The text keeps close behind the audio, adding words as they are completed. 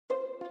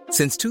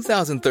Since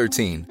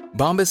 2013,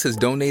 Bombas has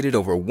donated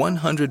over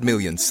 100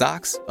 million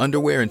socks,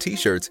 underwear, and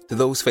T-shirts to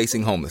those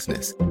facing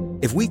homelessness.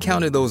 If we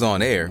counted those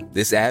on air,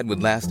 this ad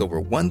would last over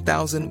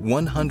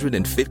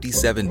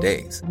 1,157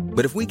 days.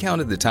 But if we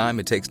counted the time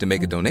it takes to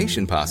make a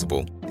donation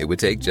possible, it would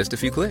take just a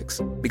few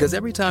clicks. Because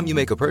every time you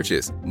make a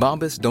purchase,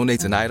 Bombas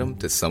donates an item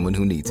to someone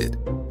who needs it.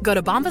 Go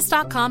to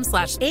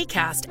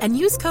bombas.com/ACAST and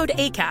use code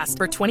ACAST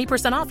for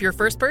 20% off your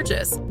first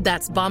purchase.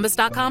 That's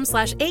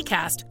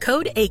bombas.com/ACAST,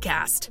 code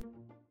ACAST.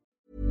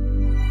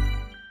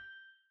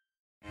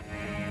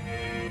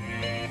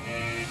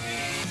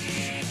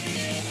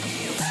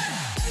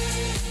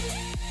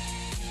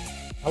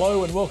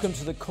 Hello and welcome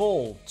to The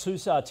Call.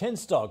 10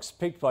 stocks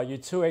picked by you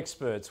two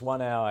experts,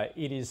 1 hour.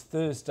 It is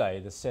Thursday,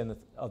 the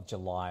 7th of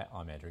July.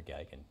 I'm Andrew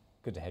Gagan.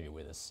 Good to have you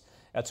with us.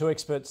 Our two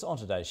experts on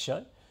today's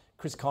show,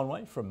 Chris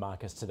Conway from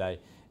Marcus Today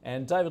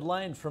and David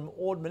Lane from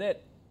Ord Minnett.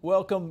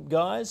 Welcome,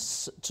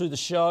 guys, to the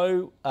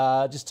show.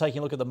 Just taking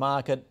a look at the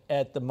market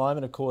at the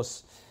moment. Of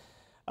course,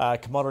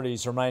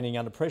 commodities remaining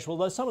under pressure,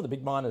 although some of the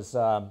big miners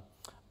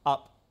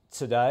up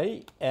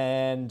today,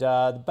 and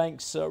the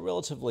banks are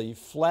relatively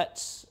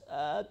flat.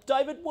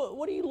 David,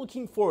 what are you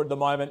looking for at the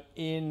moment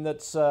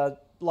that's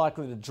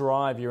likely to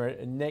drive your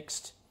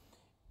next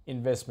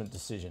investment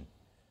decision?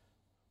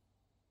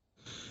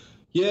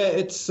 Yeah,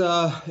 it's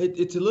a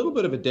little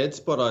bit of a dead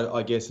spot,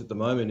 I guess, at the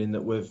moment, in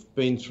that we've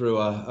been through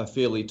a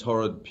fairly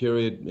torrid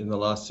period in the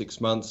last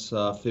 6 months,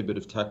 a fair bit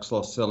of tax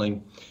loss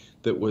selling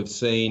that we've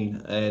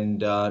seen, and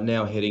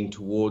now heading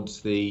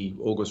towards the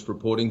August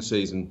reporting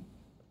season.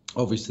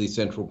 Obviously,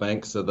 central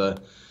banks are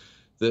the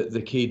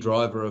key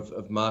driver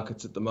of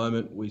markets at the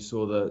moment. We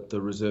saw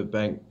the Reserve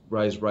Bank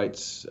raise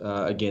rates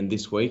again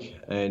this week,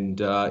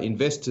 and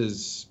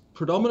investors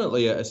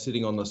predominantly are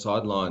sitting on the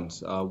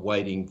sidelines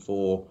waiting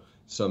for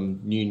some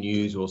new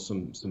news or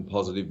some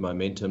positive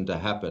momentum to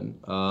happen.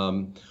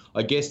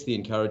 I guess the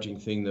encouraging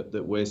thing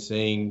that we're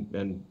seeing,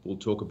 and we'll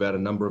talk about a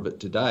number of it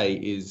today,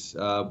 is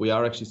we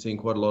are actually seeing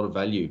quite a lot of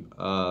value.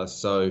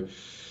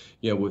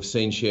 We've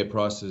seen share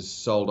prices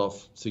sold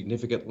off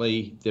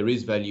significantly. There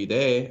is value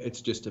there. It's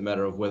just a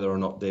matter of whether or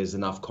not there's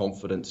enough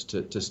confidence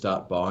to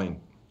start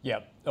buying. Yeah,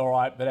 all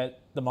right. But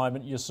at the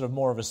moment, you're sort of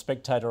more of a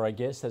spectator, I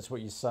guess. That's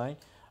what you're saying.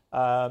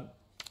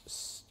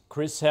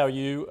 Chris, how are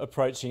you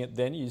approaching it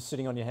then? Are you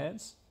sitting on your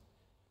hands?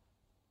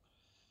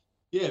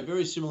 Yeah,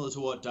 very similar to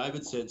what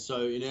David said.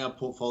 So in our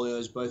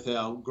portfolios, both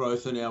our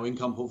growth and our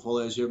income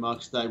portfolios here at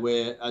Marcus Today,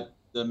 we're at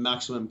the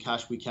maximum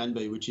cash we can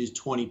be, which is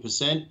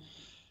 20%.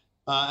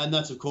 And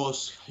that's, of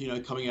course,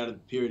 coming out of the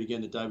period,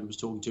 again, that David was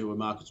talking to, where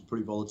markets were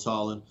pretty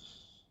volatile and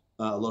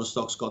a lot of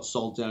stocks got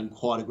sold down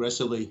quite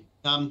aggressively.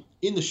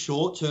 In the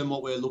short term,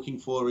 what we're looking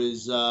for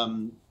is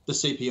the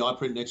CPI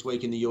print next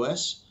week in the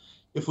US.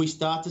 If we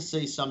start to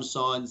see some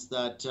signs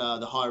that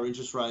the higher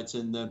interest rates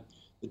and the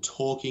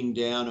talking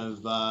down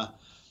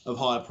of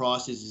higher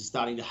prices is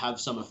starting to have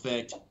some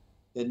effect,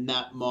 then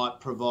that might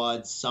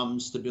provide some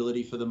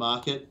stability for the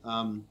market.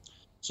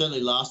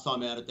 Certainly last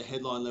time out at the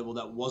headline level,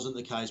 that wasn't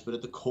the case, but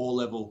at the core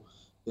level,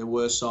 there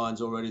were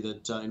signs already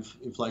that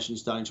inflation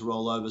is starting to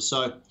roll over.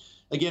 So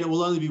again, it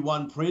will only be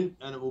one print,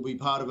 and it will be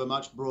part of a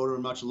much broader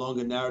and much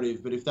longer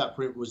narrative. But if that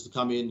print was to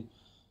come in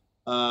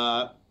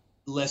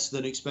less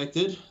than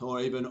expected,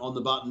 or even on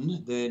the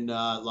button, then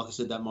like I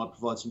said, that might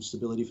provide some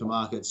stability for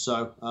markets.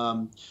 So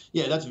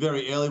that's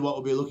very early what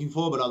we'll be looking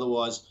for, but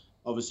otherwise,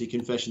 obviously,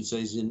 confession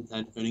season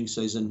and earnings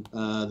season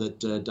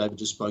that David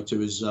just spoke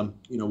to is,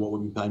 what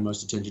we'll be paying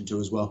most attention to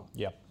as well.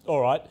 Yeah. All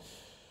right.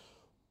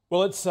 Well,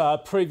 let's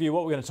preview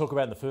what we're going to talk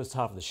about in the first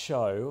half of the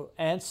show.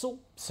 Ansell,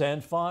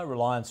 Sandfire,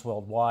 Reliance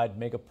Worldwide,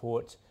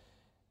 Megaport,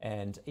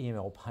 and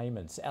EML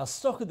Payments. Our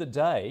stock of the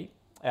day,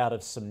 out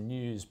of some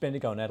news,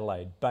 Bendigo and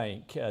Adelaide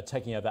Bank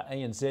taking over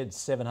ANZ's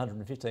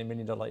 $715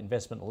 million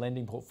investment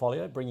lending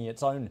portfolio, bringing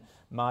its own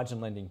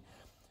margin lending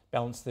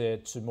balance there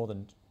to more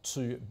than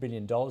 $2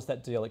 billion.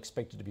 That deal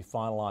expected to be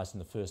finalised in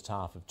the first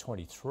half of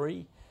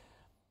 23.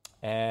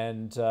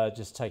 And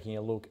just taking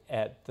a look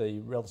at the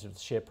relative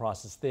share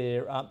prices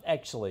there,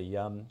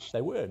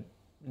 they were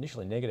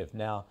initially negative,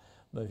 now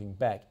moving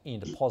back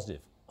into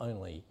positive,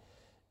 only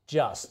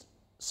just.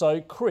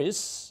 So,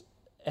 Chris,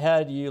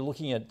 how are you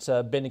looking at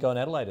Bendigo and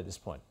Adelaide at this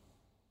point?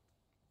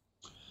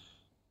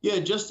 Yeah,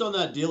 just on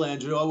that deal,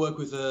 Andrew, I work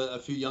with a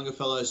few younger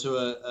fellows who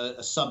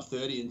are sub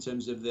 30 in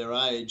terms of their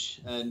age,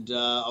 and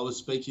I was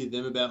speaking to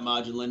them about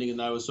margin lending, and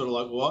they were sort of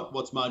like,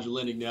 what's margin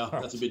lending now?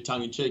 That's a bit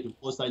tongue-in-cheek. Of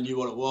course, they knew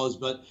what it was,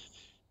 but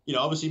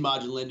obviously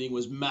margin lending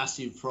was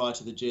massive prior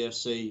to the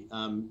GFC.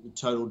 It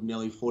totaled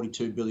nearly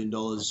 $42 billion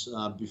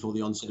before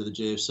the onset of the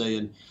GFC,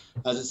 and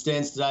as it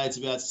stands today, it's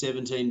about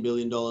 $17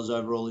 billion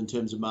overall in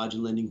terms of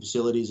margin lending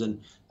facilities,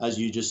 and as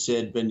you just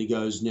said,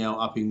 Bendigo's now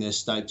upping their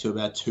stake to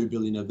about $2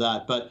 billion of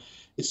that. But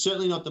it's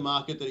certainly not the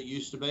market that it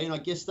used to be. And I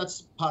guess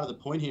that's part of the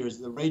point here is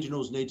the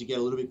regionals need to get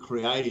a little bit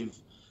creative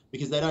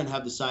because they don't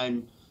have the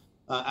same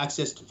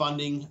access to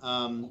funding.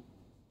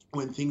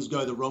 When things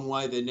go the wrong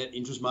way, their net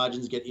interest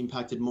margins get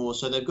impacted more.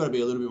 So they've got to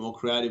be a little bit more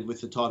creative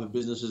with the type of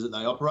businesses that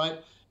they operate.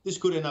 this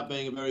could end up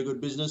being a very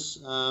good business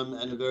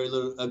and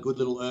a good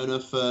little earner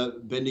for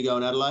Bendigo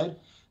and Adelaide.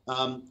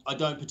 I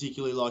don't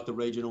particularly like the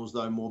regionals,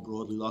 though, more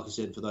broadly, like I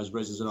said, for those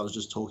reasons that I was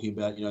just talking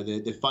about.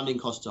 Their funding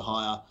costs are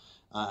higher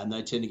and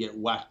they tend to get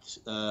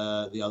whacked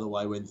the other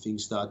way when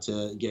things start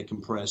to get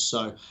compressed.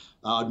 So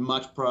I'd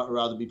much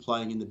rather be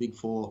playing in the Big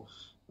Four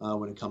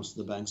when it comes to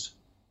the banks.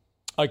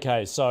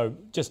 Okay, so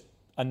just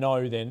a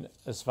no then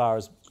as far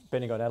as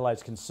Bendigo and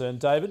Adelaide's concerned.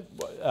 David,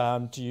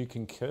 do you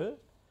concur?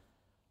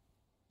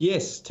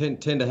 Yes,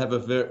 tend to have a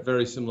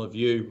very similar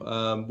view.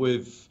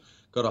 We've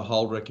got a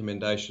hold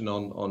recommendation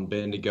on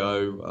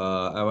Bendigo.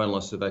 Our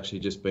analysts have actually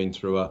just been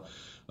through a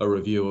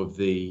review of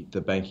the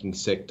banking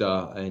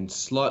sector and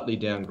slightly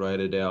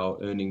downgraded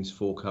our earnings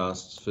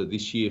forecasts for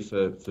this year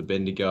for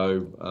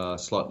Bendigo,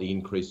 slightly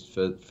increased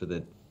for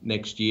the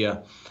next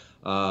year.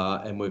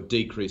 And we've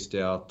decreased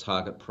our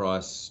target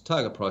price of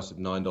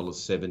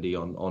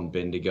 $9.70 on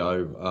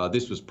Bendigo.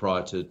 This was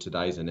prior to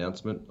today's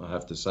announcement, I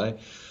have to say.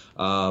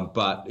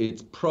 But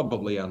it's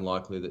probably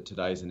unlikely that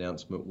today's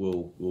announcement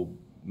will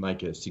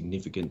make a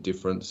significant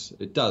difference.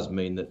 It does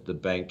mean that the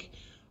bank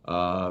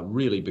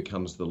really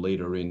becomes the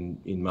leader in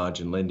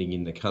margin lending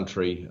in the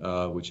country,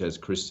 which, as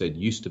Chris said,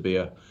 used to be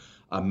a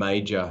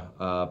major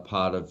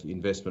part of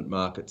investment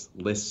markets,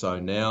 less so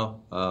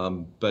now.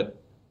 But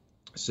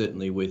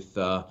certainly with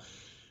the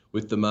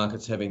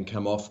markets having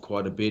come off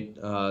quite a bit,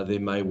 there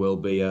may well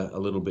be a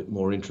little bit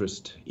more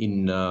interest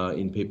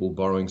in people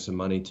borrowing some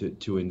money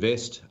to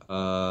invest.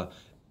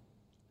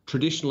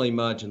 Traditionally,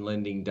 margin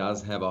lending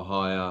does have a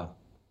higher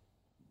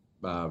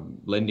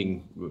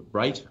lending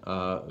rate,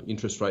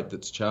 interest rate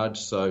that's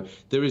charged. So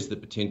there is the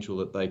potential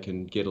that they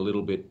can get a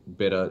little bit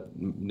better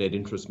net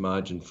interest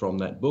margin from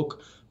that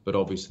book. But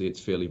obviously, it's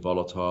fairly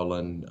volatile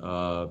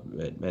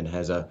and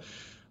has a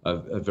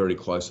very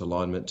close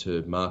alignment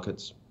to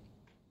markets.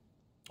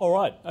 All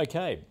right,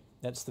 okay.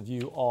 That's the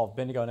view of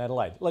Bendigo and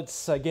Adelaide.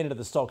 Let's get into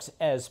the stocks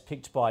as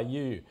picked by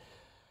you.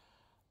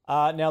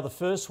 Now, the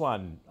first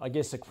one, I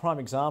guess a prime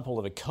example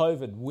of a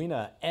COVID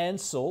winner,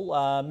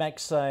 Ansell.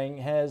 Max saying,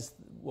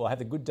 have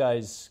the good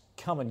days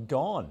come and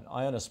gone?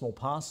 I own a small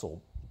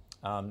parcel.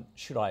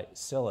 Should I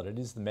sell it? It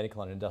is the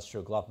medical and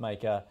industrial glove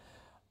maker.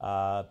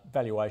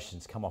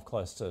 Valuations come off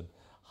close to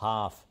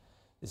half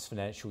this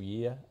financial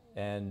year.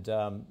 And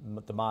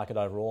the market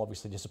overall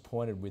obviously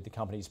disappointed with the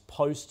company's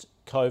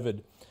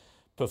post-COVID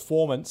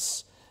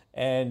performance.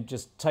 And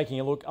just taking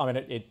a look,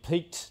 it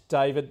peaked,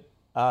 David,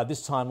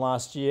 this time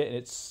last year, and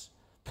it's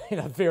been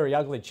a very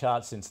ugly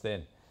chart since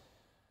then.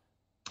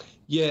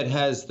 Yeah, it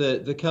has.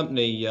 The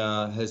company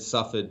has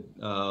suffered,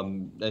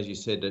 as you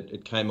said,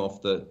 it came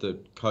off the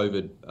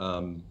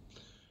COVID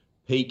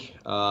peak.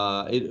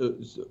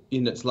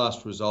 In its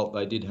last result,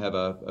 they did have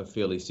a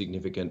fairly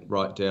significant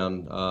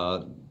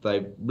write-down.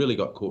 They really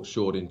got caught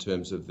short in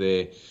terms of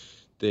their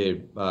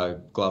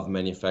glove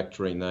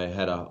manufacturing. They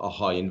had a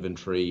high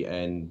inventory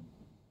and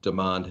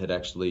demand had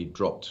actually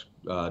dropped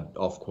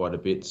off quite a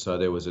bit. So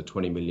there was a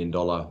 $20 million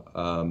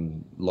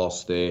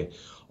loss there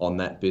on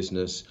that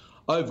business.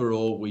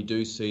 Overall, we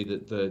do see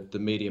that the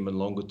medium and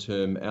longer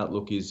term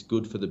outlook is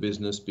good for the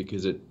business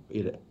because it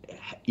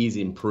is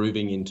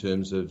improving in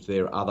terms of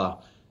their other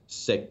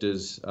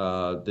sectors.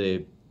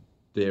 Their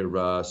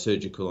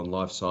surgical and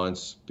life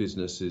science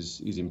business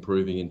is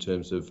improving in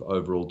terms of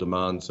overall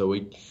demand. So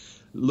we're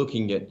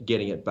looking at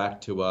getting it back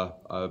to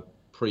a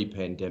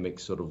pre-pandemic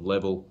sort of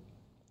level.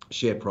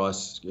 Share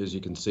price, as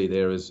you can see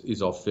there,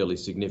 is off fairly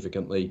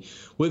significantly.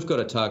 We've got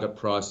a target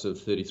price of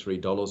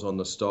 $33 on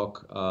the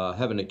stock.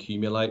 Have an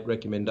accumulate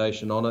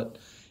recommendation on it.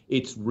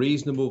 It's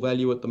reasonable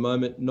value at the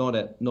moment, not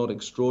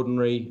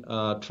extraordinary.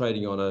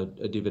 Trading on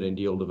a dividend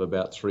yield of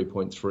about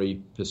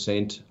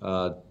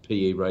 3.3%,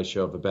 PE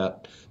ratio of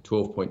about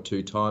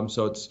 12.2 times.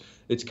 So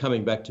it's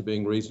coming back to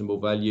being reasonable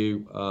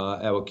value.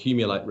 Our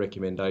accumulate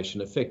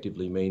recommendation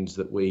effectively means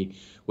that we're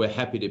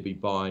happy to be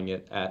buying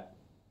it at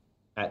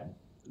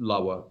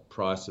lower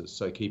prices.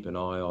 So keep an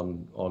eye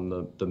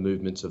on the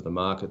movements of the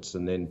markets,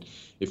 and then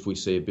if we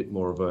see a bit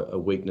more of a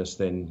weakness,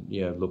 then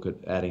look at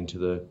adding to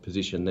the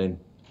position then.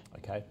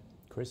 Okay,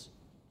 Chris?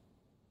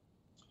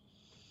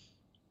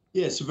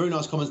 Yeah, some very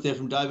nice comments there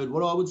from David.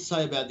 What I would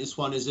say about this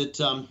one is that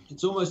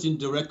it's almost in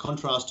direct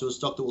contrast to a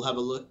stock that we'll have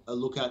a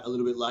look at a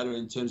little bit later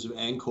in terms of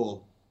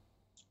Ancor.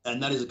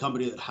 And that is a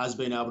company that has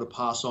been able to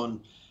pass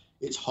on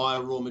its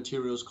higher raw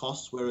materials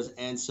costs, whereas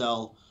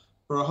Ansell,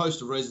 for a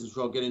host of reasons, which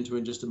I'll get into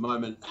in just a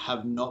moment,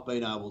 have not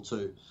been able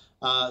to.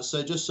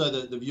 So just so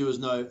that the viewers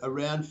know,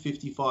 around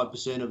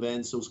 55% of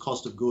Ansell's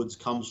cost of goods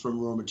comes from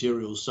raw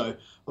materials. So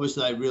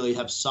obviously they really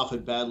have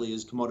suffered badly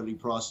as commodity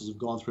prices have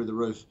gone through the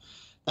roof.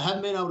 They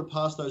haven't been able to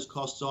pass those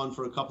costs on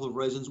for a couple of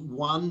reasons.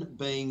 One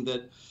being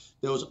that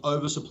there was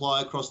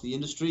oversupply across the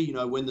industry.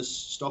 When the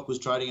stock was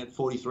trading at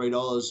 $43,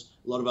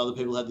 a lot of other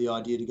people had the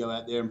idea to go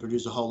out there and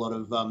produce a whole lot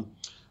of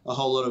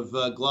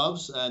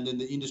gloves, and then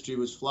the industry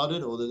was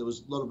flooded, or there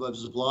was a lot of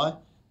oversupply,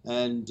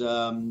 and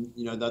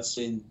that's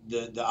seen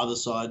the other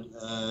side,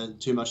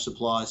 too much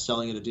supply,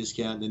 selling at a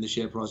discount, and then the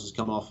share prices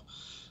come off.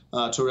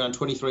 to around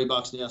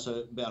 $23 now,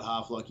 so about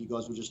half, like you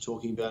guys were just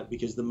talking about,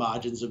 because the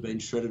margins have been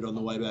shredded on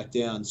the way back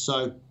down.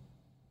 So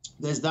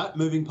there's that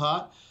moving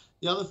part.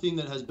 The other thing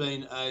that has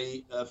been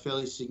a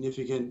fairly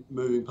significant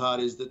moving part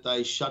is that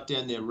they shut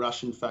down their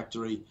Russian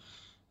factory,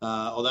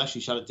 or they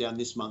actually shut it down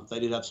this month. They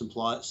did have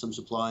some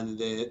supply in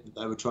there that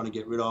they were trying to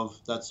get rid of.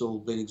 That's all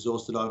been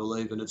exhausted, I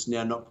believe, and it's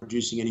now not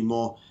producing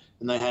anymore.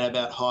 And they had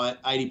about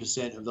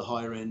 80% of the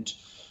higher end,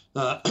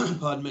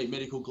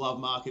 medical glove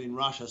market in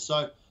Russia.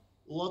 So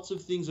lots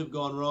of things have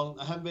gone wrong.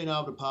 They haven't been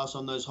able to pass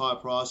on those higher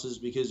prices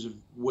because of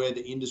where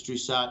the industry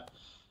sat.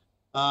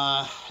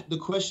 The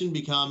question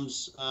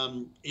becomes,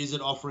 is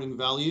it offering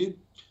value?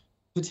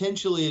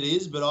 Potentially it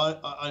is,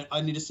 but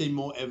I need to see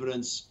more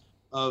evidence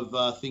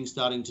of things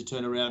starting to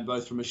turn around,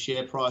 both from a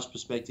share price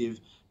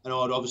perspective, and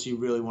I'd obviously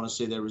really want to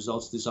see their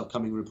results this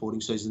upcoming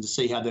reporting season to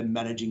see how they're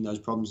managing those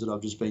problems that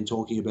I've just been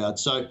talking about.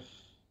 So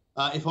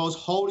if I was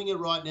holding it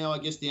right now, I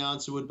guess the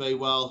answer would be,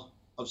 well,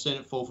 I've seen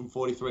it fall from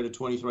 43 to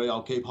 23.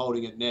 I'll keep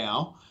holding it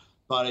now.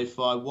 But if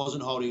I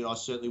wasn't holding it, I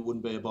certainly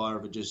wouldn't be a buyer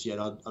of it just yet.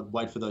 I'd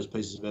wait for those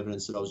pieces of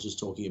evidence that I was just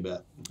talking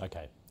about.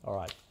 Okay, all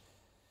right.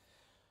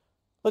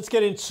 Let's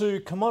get into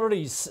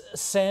commodities.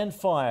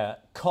 Sandfire,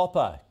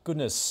 copper,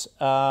 goodness.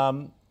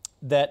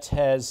 That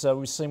has,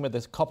 we've seen where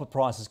the copper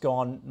price has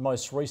gone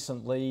most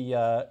recently.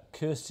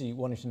 Kirsty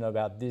wanting to know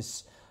about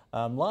this.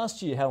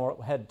 Last year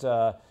had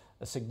a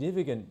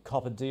significant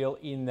copper deal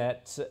in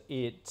that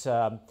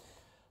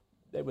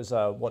it was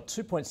a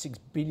 $2.6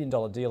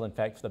 billion deal, in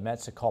fact, for the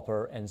Matsa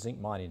copper and zinc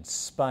mine in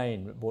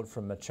Spain, bought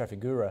from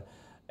Trafigura.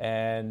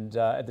 And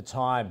at the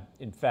time,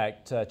 in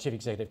fact, Chief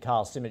Executive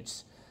Carl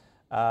Simic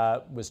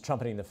was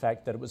trumpeting the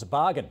fact that it was a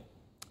bargain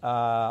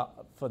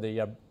for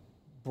the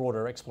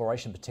broader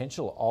exploration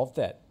potential of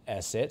that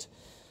asset.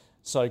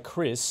 So,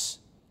 Chris,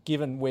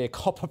 given where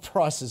copper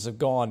prices have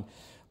gone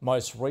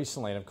most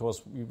recently, and of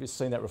course we've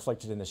seen that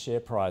reflected in the share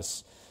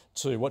price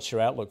too, what's your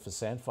outlook for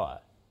Sandfire?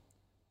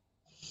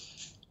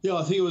 Yeah,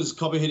 I think it was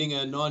copper hitting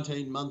a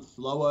 19-month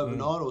low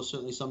overnight, or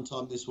certainly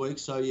sometime this week.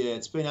 So, yeah,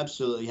 it's been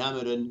absolutely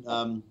hammered,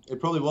 and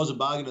it probably was a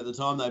bargain at the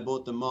time they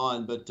bought the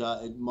mine, but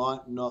it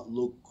might not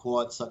look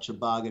quite such a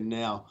bargain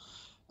now.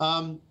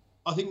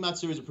 I think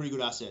Matsa is a pretty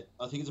good asset.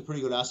 I think it's a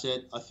pretty good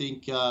asset. I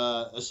think,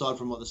 aside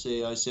from what the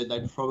CEO said,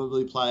 they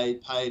probably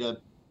paid a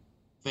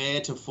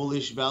fair to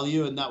fullish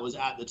value, and that was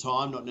at the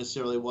time, not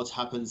necessarily what's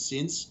happened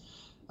since.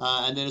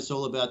 And then it's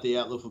all about the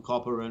outlook for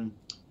copper, and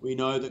we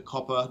know that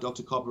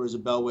Dr. Copper is a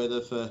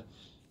bellwether for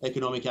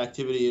economic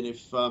activity, and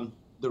if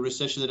the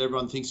recession that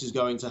everyone thinks is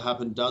going to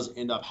happen does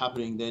end up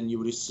happening, then you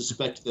would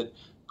suspect that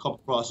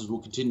copper prices will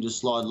continue to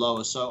slide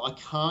lower. So I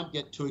can't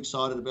get too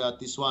excited about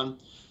this one.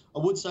 I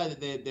would say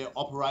that they're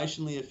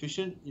operationally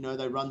efficient. You know,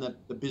 they run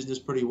the business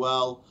pretty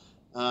well.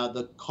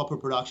 The copper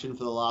production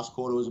for the last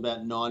quarter was about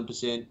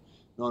 9%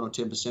 or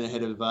 10%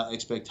 ahead of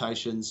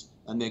expectations,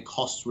 and their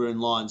costs were in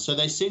line. So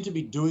they seem to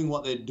be doing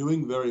what they're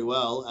doing very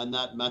well, and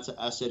that Matsa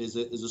asset is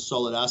a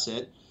solid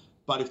asset.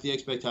 But if the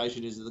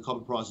expectation is that the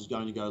copper price is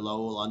going to go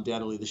lower, well,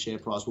 undoubtedly the share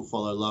price will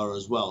follow lower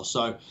as well.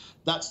 So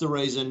that's the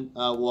reason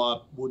why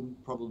I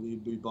wouldn't probably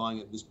be buying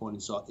at this point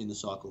in the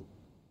cycle.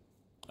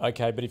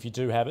 Okay, but if you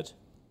do have it?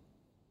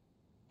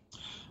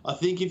 I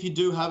think if you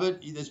do have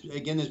it,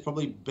 there's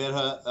probably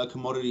better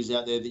commodities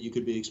out there that you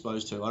could be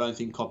exposed to. I don't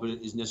think copper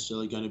is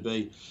necessarily going to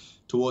be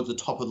towards the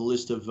top of the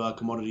list of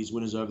commodities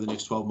winners over the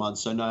next 12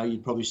 months. So no,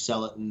 you'd probably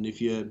sell it. And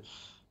if you're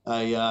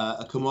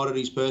a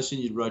commodities person,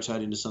 you'd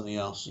rotate into something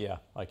else. Yeah,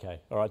 okay.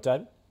 All right,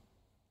 David?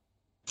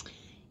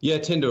 Yeah, I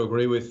tend to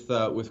agree with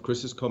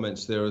Chris's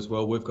comments there as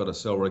well. We've got a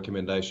sell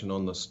recommendation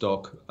on the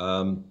stock.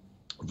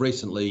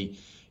 Recently,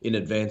 in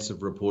advance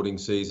of reporting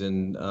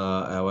season,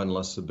 our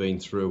analysts have been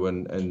through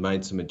and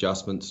made some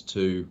adjustments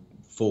to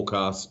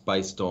forecasts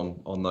based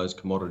on those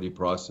commodity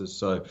prices.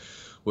 So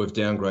we've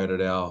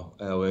downgraded our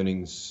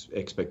earnings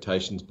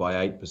expectations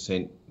by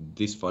 8%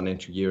 this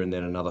financial year, and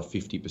then another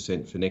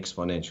 50% for next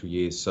financial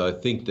year. So I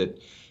think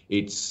that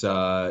it's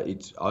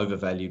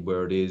overvalued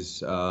where it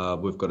is.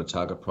 We've got a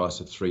target price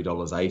of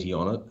 $3.80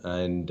 on it,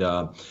 and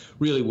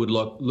really would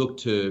look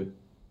to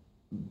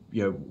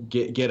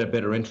get a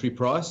better entry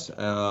price.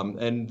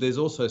 And there's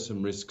also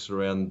some risks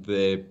around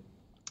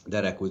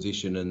that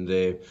acquisition and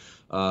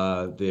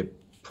their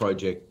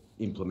project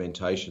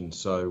implementation.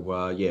 So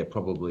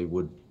probably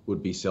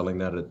would be selling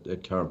that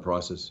at current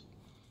prices.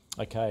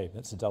 Okay,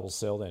 that's a double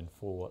sell then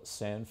for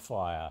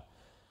Sandfire.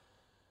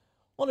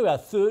 On to our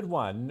third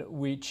one,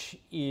 which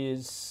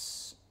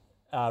is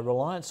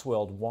Reliance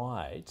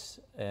Worldwide.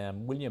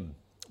 William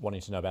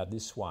wanting to know about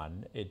this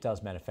one. It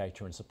does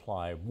manufacture and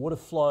supply water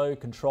flow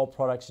control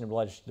products in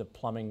relation to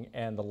plumbing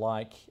and the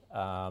like,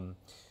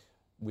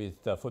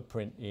 with a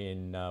footprint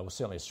in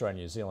certainly Australia and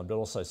New Zealand, but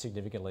also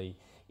significantly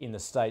in the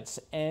States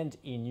and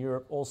in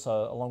Europe,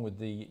 also along with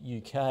the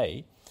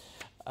UK.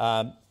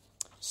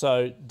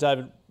 So,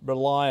 David,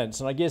 Reliance,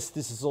 and I guess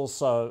this is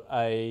also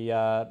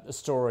a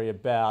story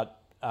about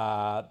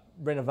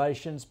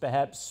renovations,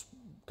 perhaps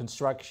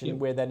construction,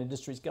 where that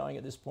industry is going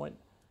at this point.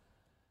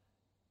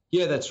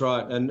 Yeah, that's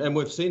right, and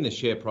we've seen the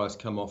share price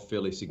come off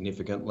fairly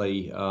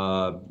significantly.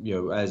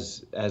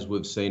 As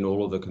we've seen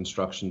all of the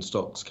construction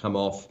stocks come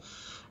off,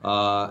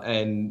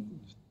 and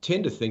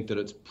tend to think that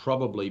it's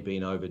probably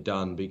been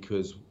overdone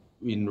because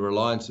in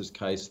Reliance's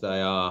case,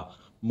 they are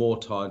more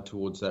tied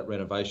towards that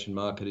renovation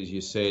market, as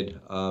you said,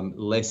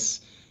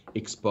 less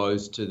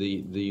exposed to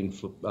the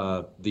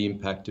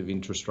impact of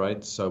interest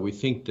rates. So we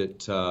think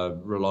that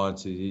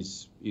Reliance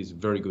is a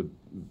very good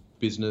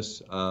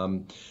business.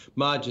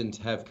 Margins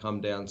have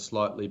come down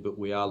slightly, but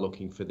we are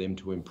looking for them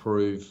to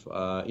improve.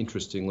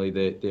 Interestingly,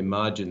 their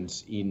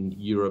margins in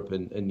Europe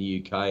and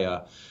the UK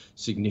are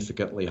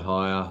significantly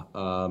higher.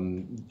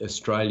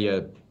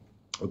 Australia,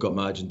 we've got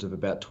margins of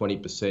about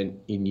 20%.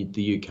 In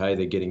the UK,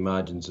 they're getting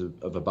margins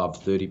of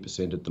above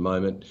 30% at the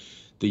moment.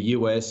 The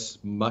US,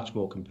 much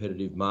more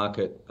competitive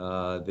market.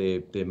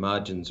 Their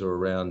margins are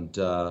around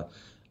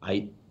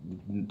 8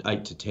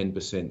 to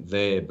 10%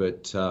 there,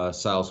 but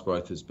sales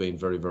growth has been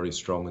very, very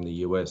strong in the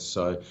US.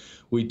 So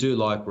we do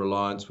like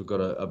Reliance. We've got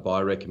a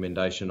buy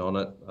recommendation on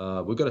it.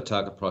 We've got a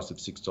target price of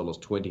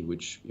 $6.20,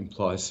 which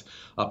implies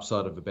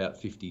upside of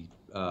about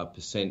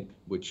 50%,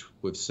 which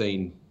we've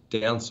seen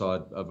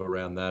downside of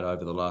around that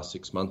over the last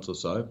 6 months or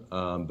so.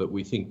 But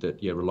we think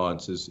that,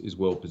 Reliance is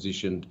well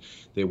positioned.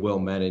 They're well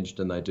managed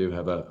and they do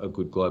have a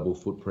good global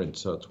footprint.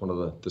 So it's one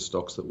of the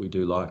stocks that we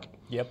do like.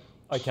 Yep.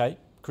 Okay.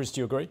 Chris,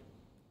 do you agree?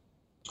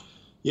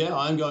 Yeah,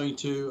 I'm going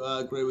to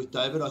agree with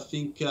David. I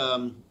think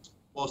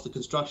whilst the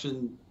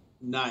construction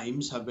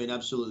names have been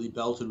absolutely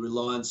belted,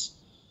 Reliance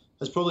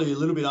has probably a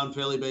little bit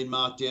unfairly been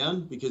marked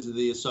down because of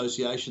the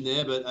association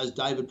there. But as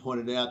David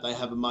pointed out, they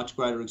have a much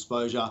greater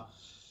exposure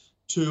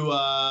to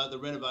the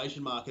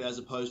renovation market as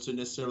opposed to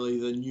necessarily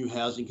the new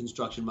housing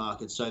construction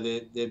market. So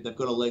they've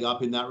got a leg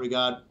up in that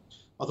regard.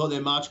 I thought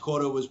their March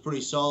quarter was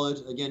pretty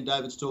solid. Again,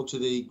 David's talked to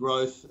the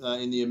growth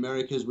in the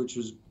Americas, which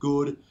was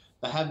good.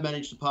 They have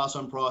managed to pass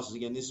on prices.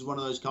 Again, this is one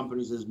of those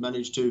companies that has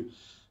managed to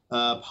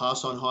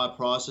pass on higher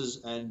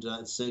prices, and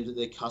it seems that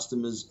their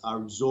customers are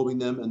absorbing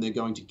them and they're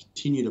going to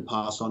continue to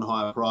pass on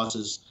higher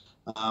prices.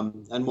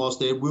 And whilst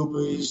there will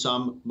be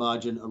some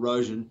margin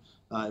erosion,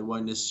 it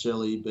won't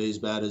necessarily be as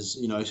bad as,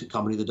 a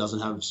company that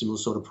doesn't have similar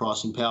sort of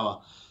pricing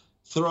power.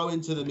 Throw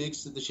into the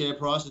mix that the share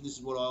price, and this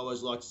is what I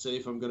always like to see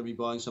if I'm going to be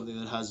buying something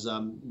that has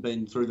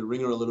been through the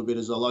ringer a little bit,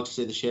 is I like to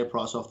see the share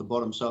price off the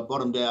bottom. So it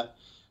bottomed out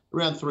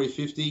around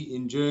 350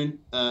 in June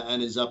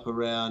and is up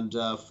around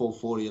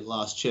 440 at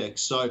last check.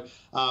 So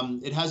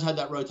it has had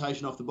that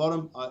rotation off the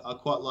bottom. I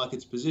quite like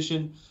its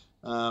position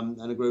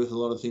and agree with a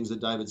lot of things that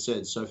David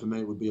said. So for me,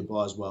 it would be a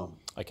buy as well.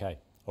 Okay.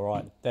 All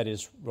right. That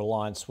is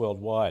Reliance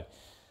Worldwide.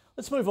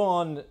 Let's move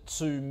on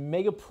to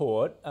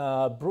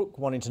Megaport. Brooke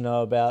wanting to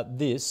know about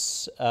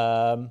this.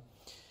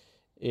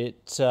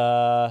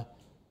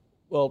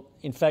 Well,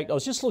 in fact, I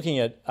was just looking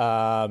at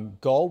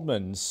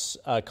Goldman's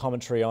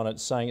commentary on it,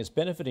 saying it's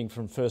benefiting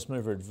from first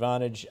mover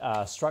advantage,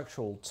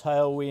 structural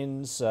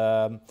tailwinds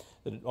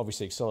that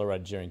obviously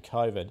accelerated during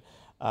COVID.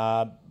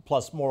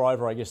 Plus,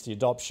 moreover, I guess the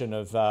adoption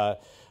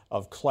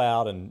of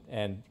cloud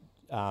and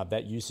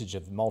that usage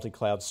of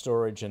multi-cloud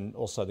storage, and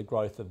also the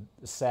growth of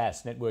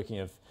SaaS,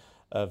 networking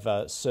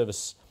of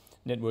service,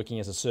 networking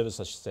as a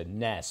service, I should say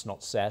NAS,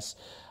 not SaaS.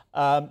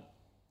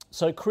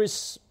 So,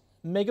 Chris,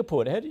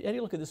 Megaport, how do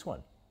you look at this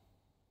one?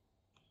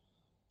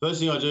 First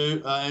thing I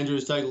do, Andrew,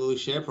 is take a look at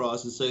share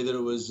price and see that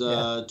it was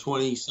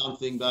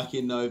 20-something back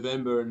in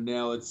November, and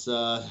now it's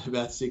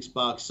about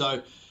 $6.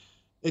 So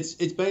it's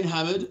been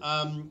hammered.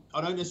 I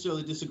don't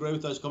necessarily disagree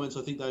with those comments.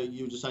 I think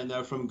you were just saying they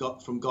were from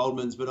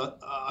Goldman's, but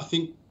I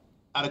think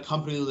at a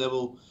company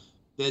level,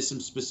 there's some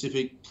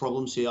specific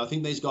problems here. I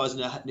think these guys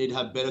need to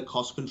have better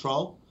cost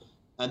control,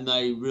 and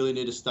they really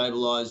need to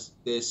stabilise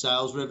their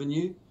sales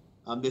revenue.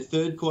 Their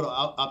third quarter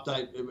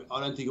update,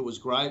 I don't think it was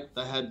great.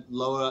 They had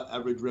lower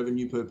average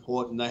revenue per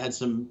port, and they had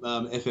some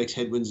FX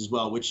headwinds as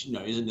well, which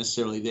isn't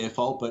necessarily their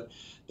fault, but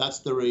that's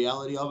the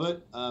reality of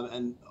it.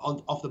 And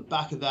off the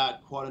back of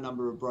that, quite a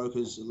number of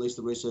brokers, at least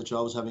the research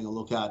I was having a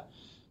look at,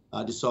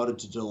 decided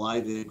to delay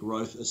their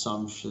growth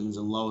assumptions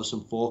and lower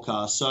some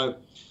forecasts. So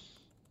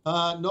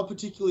not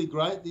particularly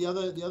great. The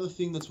other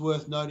thing that's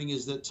worth noting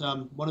is that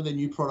one of their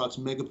new products,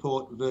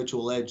 Megaport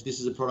Virtual Edge, this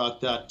is a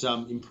product that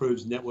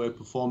improves network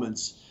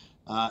performance.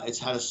 It's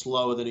had a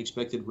slower than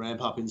expected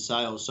ramp up in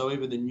sales. So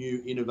even the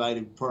new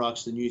innovative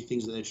products, the new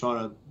things that they're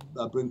trying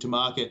to bring to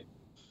market,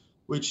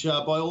 which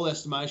by all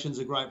estimations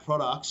are great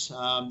products,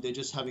 they're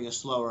just having a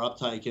slower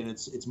uptake, and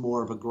it's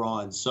more of a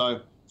grind.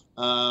 So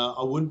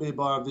I wouldn't be a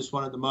buyer of this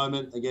one at the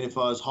moment. Again, if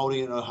I was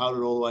holding it and I held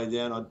it all the way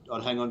down,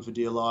 I'd hang on for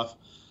dear life.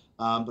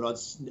 But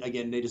I'd,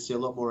 again, need to see a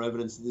lot more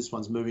evidence that this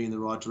one's moving in the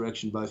right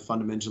direction, both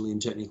fundamentally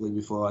and technically,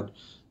 before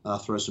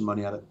I'd throw some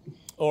money at it.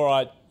 All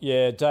right.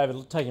 Yeah,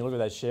 David, taking a look at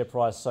that share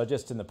price. So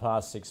just in the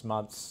past 6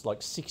 months,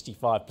 like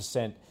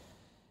 65%,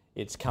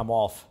 it's come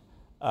off.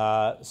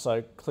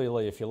 So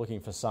clearly, if you're looking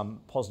for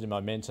some positive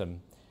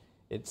momentum,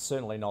 it's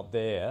certainly not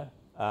there.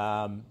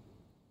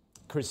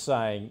 Chris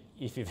saying,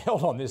 if you've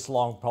held on this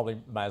long,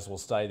 probably may as well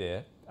stay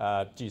there.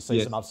 Do you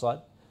see some upside?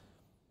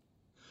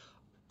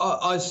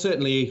 I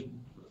certainly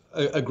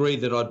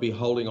Agreed that I'd be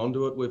holding on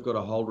to it. We've got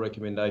a hold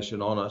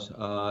recommendation on it.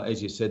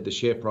 As you said, the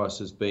share price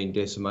has been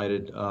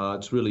decimated.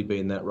 It's really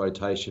been that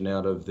rotation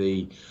out of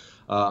the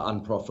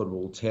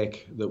unprofitable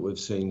tech that we've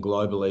seen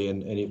globally,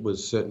 and it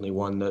was certainly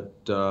one that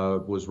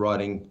was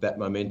riding that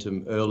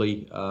momentum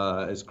early.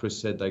 As Chris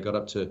said, they got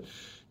up to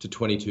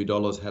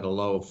 $22, had a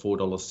low of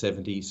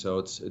 $4.70, so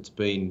it's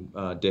been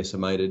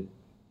decimated.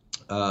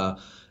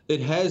 It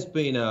has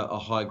been a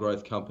high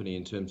growth company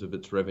in terms of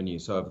its revenue.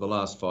 So over the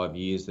last 5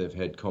 years, they've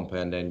had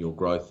compound annual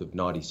growth of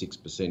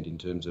 96% in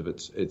terms of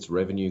its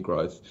revenue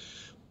growth.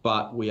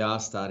 But we are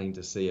starting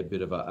to see a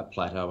bit of a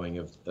plateauing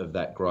of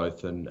that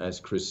growth. And as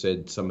Chris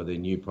said, some of their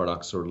new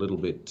products are a little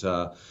bit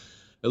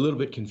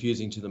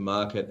confusing to the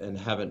market and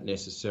haven't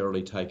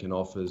necessarily taken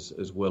off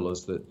as well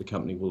as the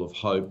company will have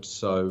hoped.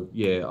 So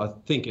yeah, I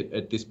think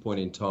at this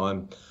point in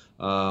time,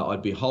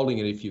 I'd be holding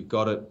it if you've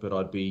got it, but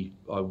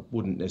I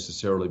wouldn't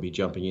necessarily be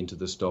jumping into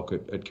the stock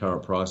at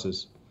current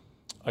prices.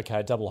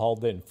 Okay, double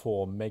hold then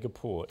for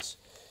Megaport.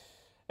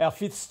 Our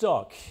fifth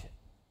stock,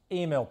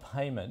 EML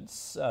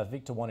Payments.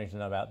 Victor wanting to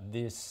know about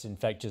this. In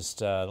fact, just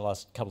the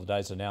last couple of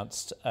days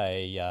announced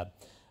a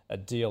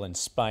deal in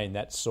Spain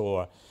that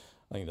saw,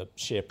 I think, the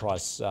share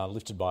price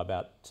lifted by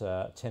about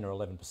 10 or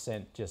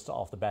 11% just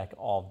off the back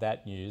of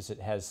that news.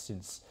 It has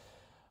since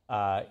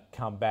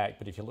come back,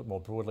 but if you look more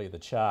broadly at the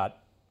chart,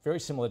 very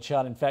similar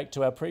chart, in fact,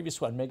 to our previous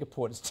one,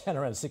 Megaport. It's down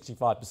around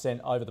 65%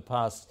 over the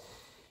past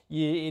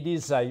year. It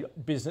is a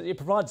business. It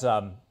provides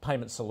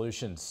payment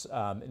solutions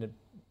in a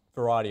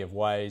variety of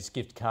ways: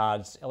 gift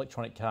cards,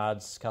 electronic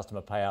cards,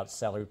 customer payouts,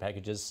 salary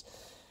packages.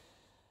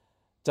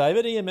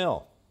 David,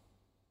 EML.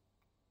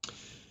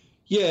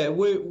 Yeah,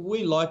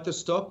 we like the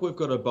stock. We've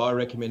got a buy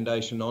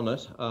recommendation on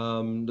it.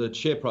 The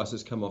share price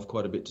has come off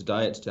quite a bit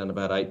today. It's down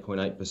about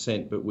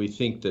 8.8%, but we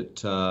think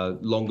that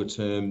longer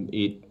term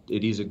it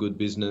is a good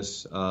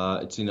business.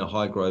 It's in a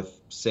high growth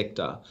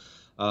sector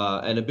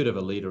and a bit of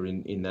a leader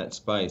in that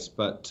space.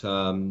 But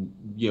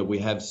yeah, we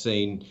have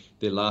seen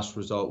their last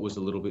result was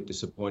a little bit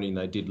disappointing.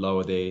 They did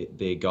lower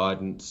their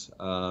guidance.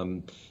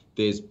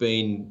 There's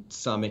been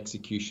some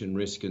execution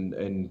risk and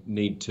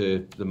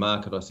the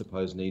market, I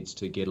suppose, needs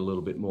to get a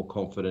little bit more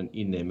confident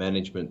in their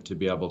management to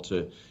be able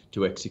to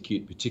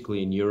execute,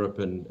 particularly in Europe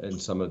and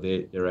some of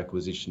their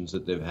acquisitions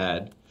that they've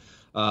had.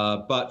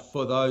 But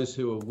for those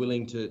who are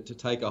willing to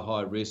take a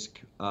high risk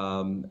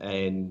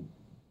and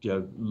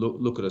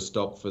look at a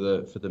stock for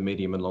the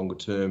medium and longer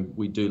term,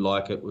 we do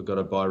like it. We've got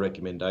a buy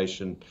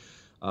recommendation.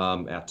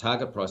 Our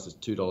target price is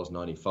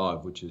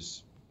 $2.95, which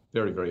is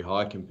very, very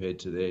high compared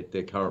to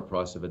their current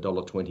price of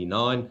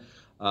 $1.29,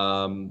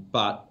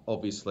 but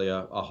obviously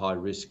a high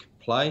risk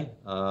play.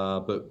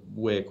 But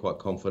we're quite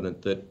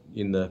confident that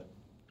in the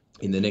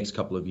next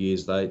couple of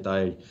years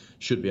they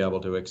should be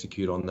able to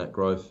execute on that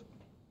growth.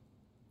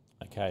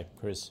 Okay,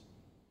 Chris.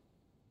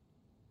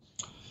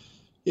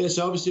 Yeah,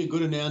 so obviously a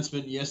good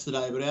announcement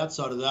yesterday, but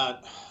outside of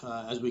that,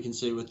 as we can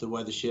see with the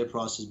way the share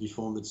price has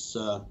performed, it's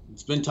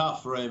been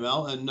tough for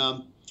EML.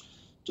 And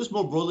just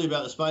more broadly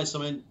about the space, I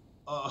mean,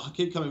 I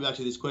keep coming back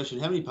to this question: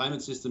 how many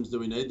payment systems do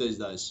we need these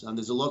days? And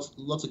there's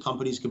lots of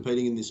companies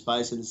competing in this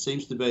space, and it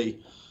seems to be,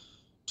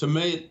 to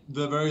me at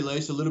the very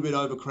least, a little bit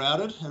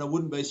overcrowded. And I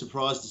wouldn't be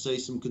surprised to see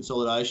some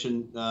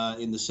consolidation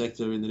in the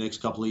sector in the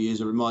next couple of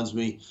years. It reminds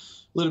me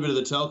a little bit of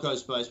the telco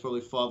space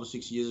probably 5 or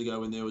 6 years ago,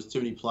 when there was too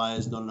many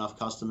players, not enough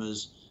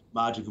customers,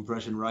 margin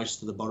compression, race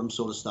to the bottom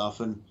sort of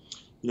stuff. And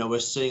we're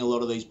seeing a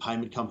lot of these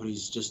payment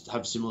companies just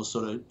have similar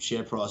sort of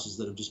share prices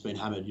that have just been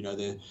hammered.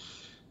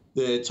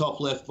 They're top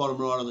left, bottom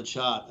right on the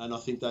chart, and I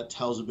think that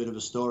tells a bit of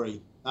a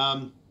story.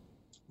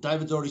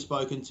 David's already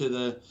spoken to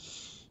the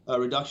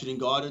reduction in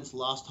guidance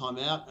last time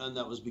out, and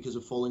that was because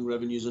of falling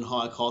revenues and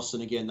higher costs.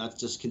 And again, that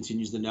just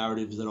continues the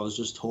narrative that I was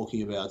just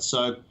talking about.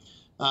 So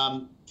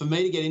for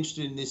me to get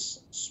interested in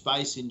this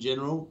space in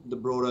general, the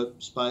broader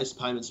space,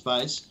 payment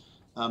space,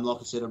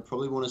 like I said, I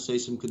probably want to see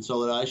some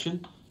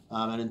consolidation.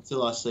 And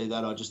until I see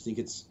that, I just think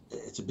it's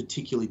a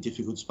particularly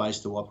difficult space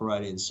to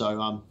operate in.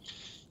 So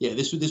yeah,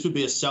 this would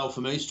be a sell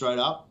for me straight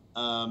up.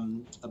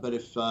 But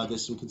if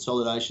there's some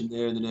consolidation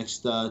there in the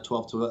next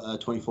 12 to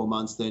 24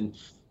 months, then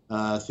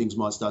things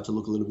might start to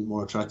look a little bit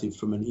more attractive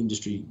from an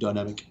industry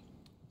dynamic.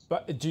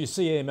 But do you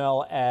see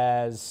EML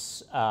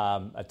as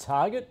a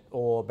target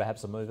or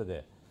perhaps a mover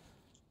there?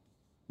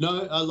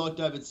 No, like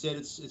David said,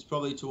 it's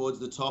probably towards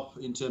the top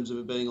in terms of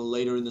it being a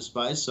leader in the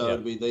space. So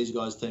it'll be these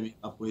guys teaming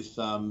up with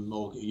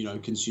or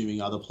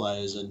consuming other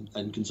players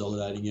and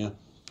consolidating. Yeah.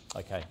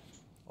 Okay.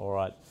 All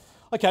right.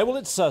 Okay, well,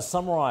 let's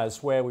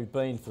summarise where we've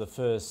been for the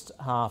first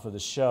half of the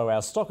show.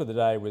 Our stock of the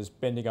day was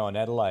Bendigo and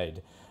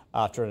Adelaide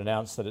after it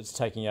announced that it's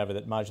taking over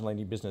that margin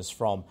lending business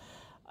from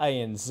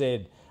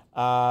ANZ.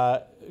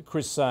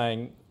 Chris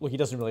saying, look, he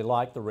doesn't really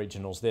like the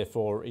regionals,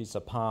 therefore it's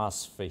a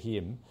pass for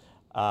him.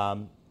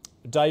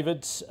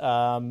 David,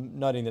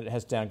 noting that it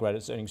has downgraded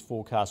its earnings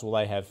forecast, well,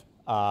 they have,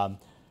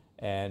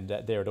 and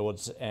they're at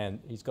odds,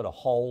 and he's got a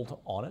hold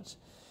on it.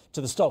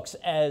 To the stocks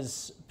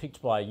as picked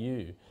by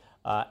you,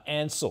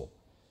 Ansell.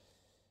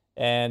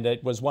 And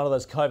it was one of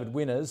those COVID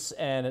winners,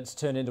 and it's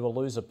turned into a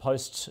loser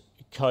post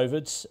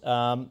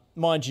COVID.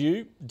 Mind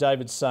you,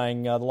 David's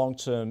saying the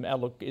long-term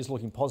outlook is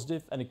looking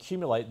positive, and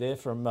accumulate there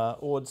from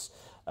Ords.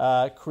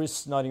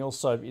 Chris noting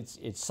also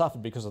it's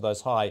suffered because of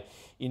those high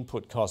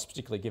input costs,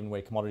 particularly given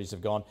where commodities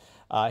have gone.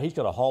 He's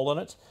got a hold on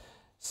it.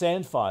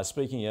 Sandfire,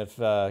 speaking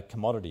of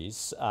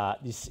commodities,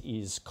 this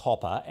is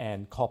copper,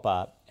 and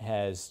copper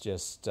has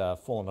just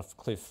fallen off a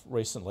cliff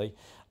recently.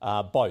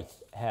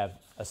 Both have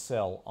a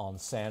sell on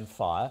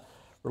Sandfire.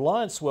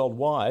 Reliance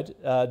Worldwide,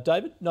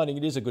 David, noting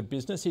it is a good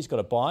business, he's got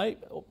a buy.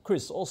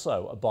 Chris,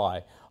 also a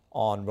buy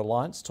on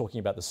Reliance, talking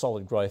about the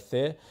solid growth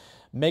there.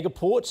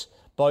 Megaport,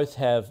 both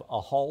have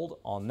a hold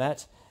on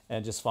that.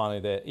 And just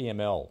finally, the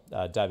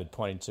EML, David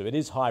pointing to. It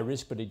is high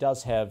risk, but he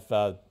does have,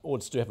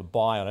 Ords do have a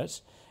buy on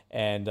it.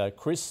 And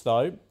Chris,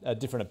 though, a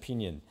different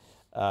opinion.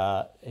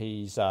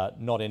 He's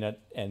not in it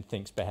and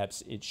thinks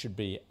perhaps it should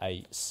be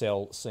a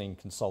sell, seeing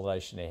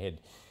consolidation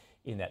ahead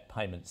in that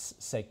payments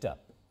sector.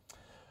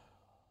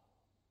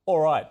 All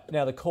right,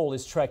 now the call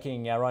is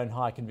tracking our own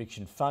high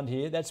conviction fund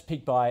here. That's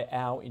picked by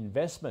our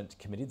investment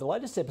committee. The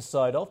latest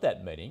episode of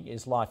that meeting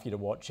is live for you to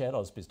watch at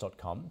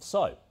ausbiz.com.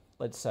 So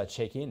let's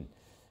check in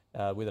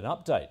with an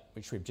update,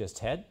 which we've just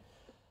had.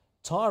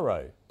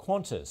 Tyro,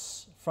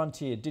 Qantas,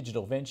 Frontier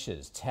Digital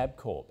Ventures,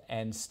 Tabcorp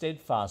and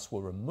Steadfast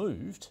were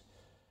removed,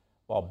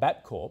 while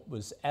Bapcorp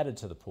was added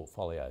to the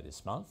portfolio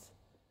this month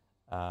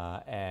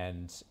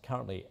and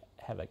currently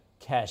have a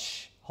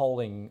cash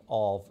holding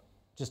of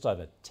just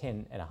over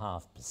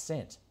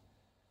 10.5%.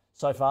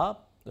 So far,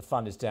 the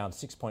fund is down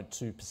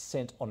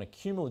 6.2% on a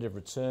cumulative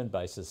return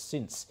basis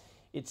since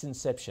its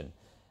inception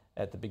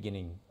at the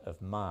beginning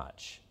of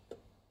March.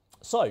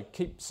 So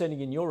keep sending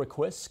in your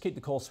requests, keep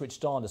the call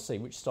switched on to see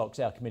which stocks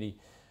our committee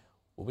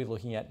will be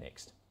looking at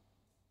next.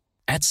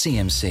 At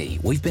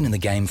CMC, we've been in the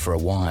game for a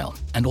while,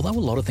 and although a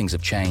lot of things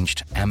have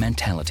changed, our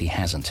mentality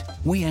hasn't.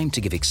 We aim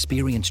to give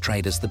experienced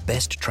traders the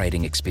best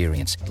trading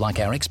experience, like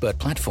our expert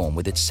platform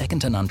with its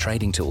second-to-none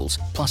trading tools.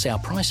 Plus, our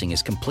pricing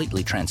is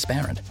completely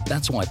transparent.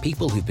 That's why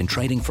people who've been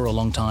trading for a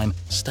long time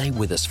stay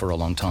with us for a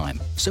long time.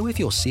 So if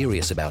you're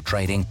serious about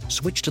trading,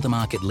 switch to the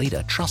market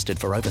leader trusted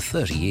for over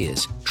 30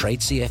 years. Trade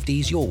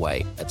CFDs your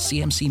way at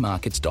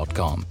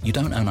cmcmarkets.com. You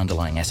don't own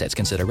underlying assets.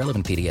 Consider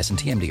relevant PDS and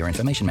TMD or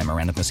information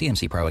memorandum for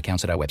CMC Pro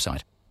accounts at our website.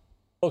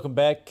 Welcome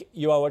back.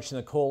 You are watching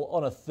The Call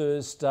on a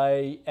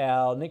Thursday.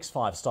 Our next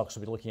 5 stocks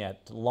we'll be looking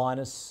at: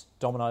 Linus,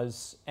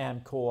 Domino's,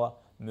 Amcor,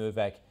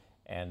 Mirvac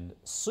and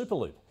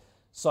Superloop.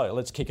 So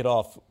let's kick it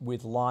off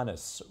with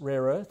Linus.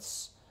 Rare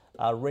earths.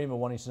 Rima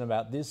wanting to know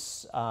about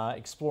this.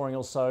 Exploring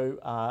also,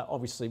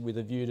 obviously, with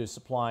a view to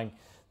supplying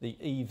the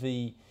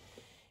EV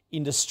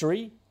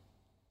industry.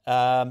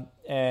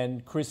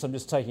 And Chris, I'm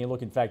just taking a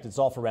look. In fact, it's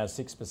off around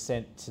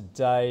 6%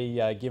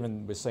 today,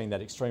 given we're seeing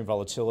that extreme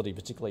volatility,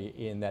 particularly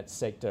in that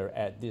sector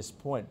at this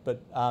point.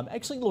 But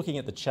actually looking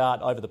at the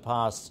chart over the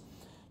past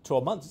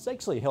 12 months, it's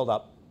actually held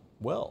up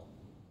well.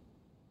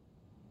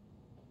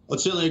 I'd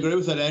certainly agree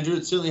with that, Andrew.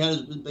 It certainly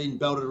hasn't been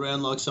belted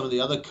around like some of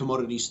the other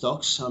commodity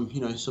stocks. Some of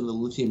the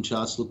lithium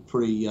charts look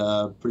pretty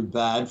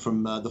bad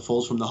from the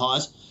falls from the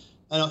highs.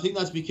 And I think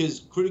that's because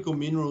critical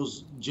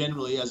minerals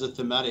generally, as a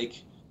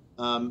thematic,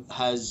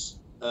 has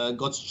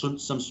got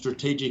some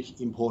strategic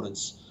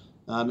importance.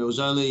 It was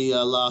only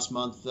last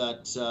month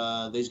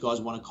that these guys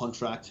won a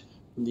contract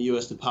from the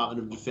US Department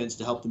of Defense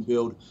to help them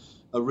build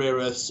a rare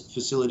earths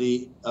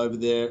facility over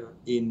there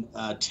in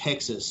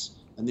Texas,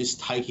 and this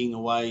taking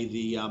away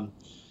the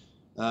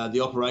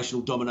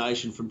operational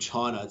domination from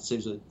China. It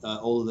seems that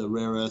all of the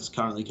rare earths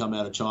currently come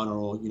out of China,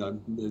 or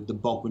the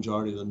bulk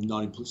majority of them,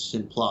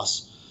 90%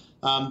 plus.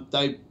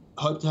 They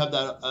hope to have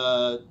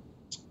that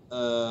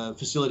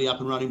facility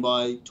up and running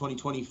by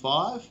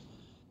 2025,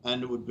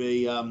 and it would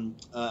be,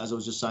 as I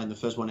was just saying, the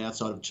first one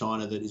outside of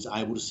China that is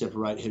able to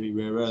separate heavy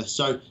rare earths.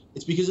 So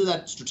it's because of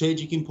that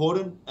strategic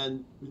importance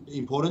and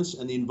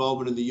the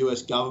involvement of the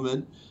US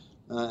government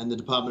and the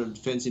Department of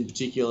Defense in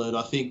particular that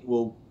I think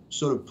will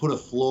sort of put a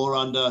floor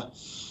under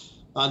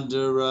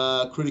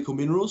critical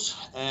minerals,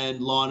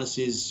 and Linus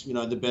is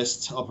the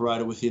best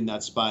operator within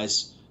that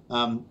space.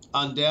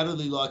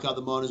 Undoubtedly, like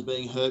other miners,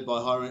 being hurt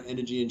by higher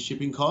energy and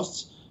shipping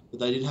costs, but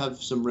they did have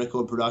some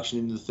record production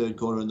in the third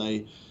quarter, and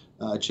they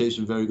achieved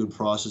some very good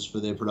prices for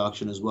their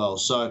production as well.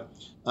 So,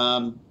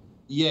 in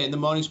the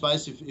mining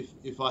space,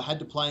 if I had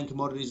to play in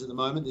commodities at the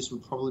moment, this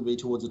would probably be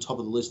towards the top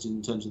of the list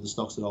in terms of the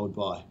stocks that I would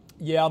buy.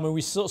 Yeah, I mean, we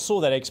saw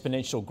that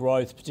exponential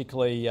growth,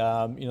 particularly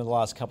the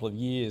last couple of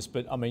years.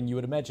 But I mean, you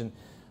would imagine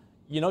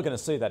you're not going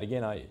to see that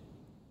again, are you?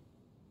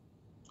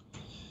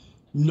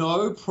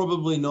 No,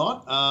 probably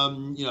not.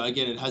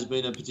 Again, it has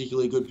been a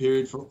particularly good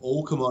period for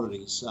all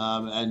commodities.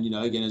 And,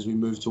 again, as we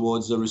move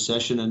towards the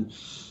recession and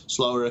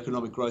slower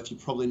economic growth, you're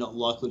probably not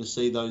likely to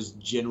see those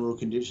general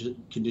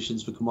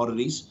conditions for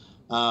commodities.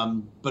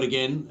 But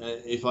again,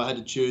 if I had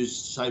to choose,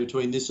 say,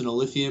 between this and a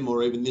lithium,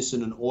 or even this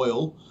and an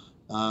oil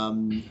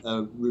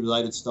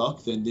related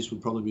stock, then this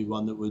would probably be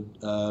one that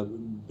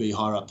would be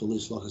higher up the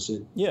list, like I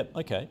said. Yeah,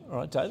 okay. All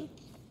right, David?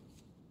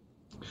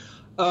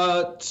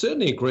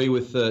 Certainly agree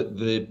with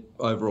the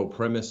overall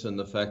premise and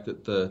the fact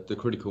that the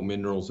critical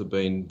minerals have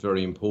been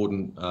very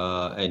important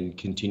and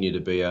continue to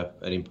be an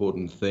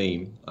important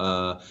theme.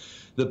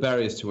 The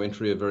barriers to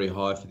entry are very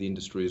high for the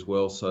industry as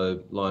well, so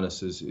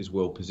Lynas is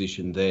well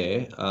positioned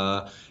there.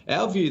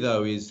 Our view,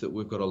 though, is that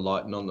we've got to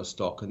lighten on the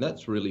stock, and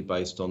that's really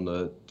based on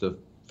the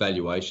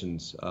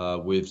valuations.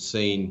 We've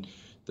seen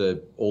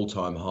the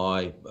all-time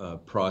high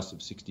price of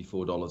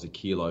 $64 a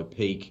kilo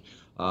peak.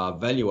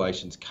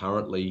 Valuations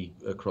currently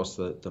across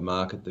the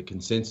market, the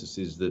consensus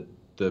is that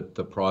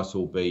the price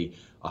will be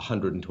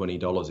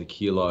 $120 a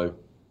kilo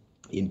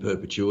in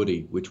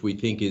perpetuity, which we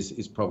think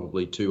is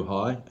probably too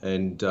high,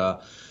 and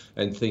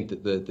think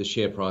that the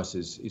share price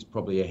is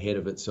probably ahead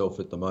of itself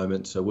at the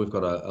moment. So we've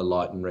got a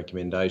lightened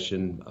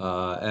recommendation.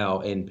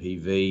 Our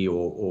NPV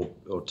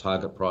or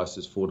target price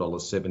is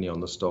 $4.70 on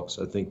the stock.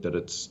 So I think that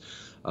it's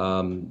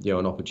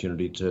an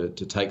opportunity to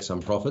take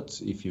some profits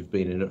if you've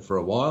been in it for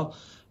a while.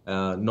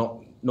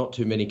 Not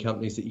too many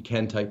companies that you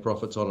can take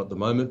profits on at the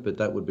moment, but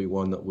that would be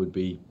one that would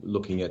be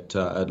looking at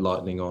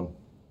lightening on.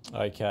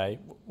 Okay.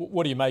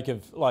 What do you make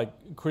of, like,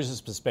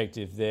 Chris's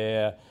perspective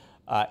there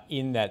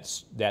in that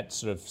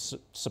sort of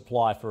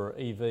supply for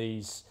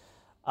EVs?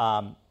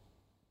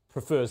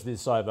 Prefers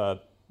this over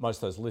most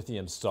of those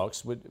lithium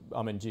stocks. Do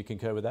you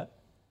concur with that?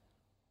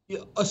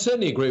 Yeah, I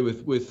certainly agree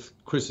with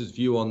Chris's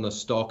view on the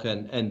stock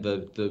and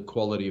the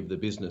quality of the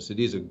business.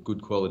 It is a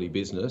good quality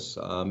business.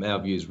 Our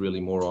view is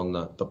really more on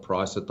the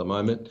price at the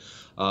moment.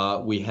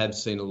 We have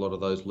seen a lot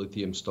of those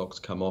lithium stocks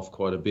come off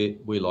quite a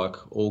bit. We like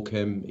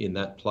Allchem in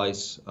that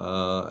place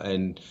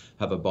and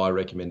have a buy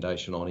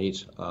recommendation on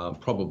it.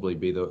 Probably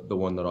be the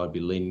one that I'd be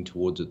leaning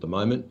towards at the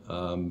moment.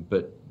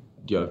 But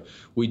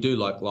we do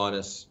like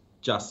Lynas.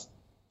 Just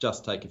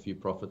take a few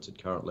profits at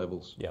current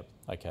levels. Yep.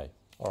 Okay.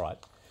 All right.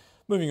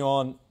 Moving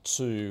on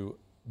to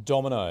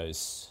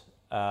Domino's.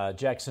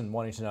 Jackson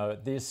wanting to know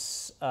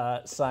this,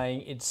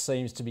 saying it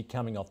seems to be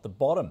coming off the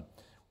bottom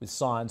with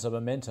signs of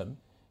momentum.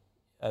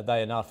 Are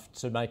they enough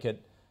to make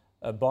it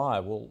a buy?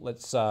 Well,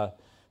 let's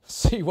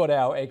see what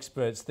our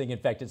experts think. In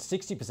fact, it's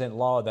 60%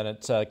 lower than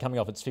it's coming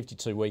off its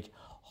 52-week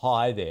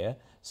high there.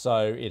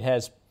 So it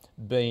has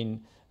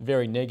been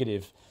very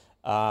negative.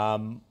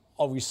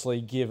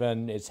 Obviously,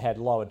 given it's had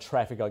lower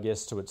traffic, I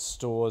guess, to its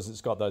stores,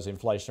 it's got those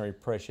inflationary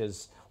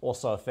pressures,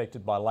 also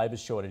affected by labour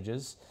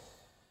shortages.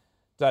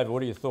 David,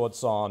 what are your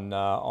thoughts on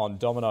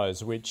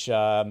Domino's, which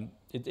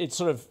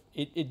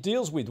it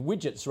deals with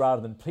widgets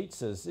rather than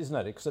pizzas, isn't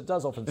it? Because it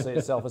does often see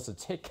itself as a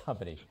tech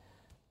company.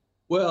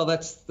 Well,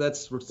 that's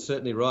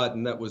certainly right,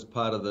 and that was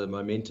part of the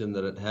momentum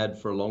that it had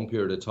for a long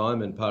period of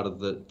time, and part of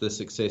the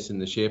success in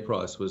the share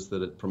price was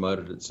that it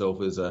promoted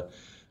itself as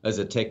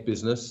a tech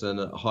business and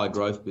a high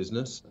growth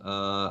business.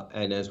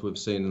 And as we've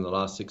seen in the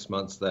last 6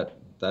 months, that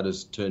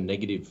has turned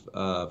negative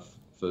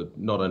for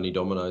not only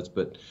Domino's,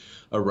 but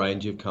a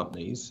range of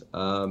companies.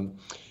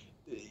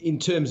 In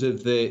terms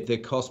of their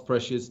cost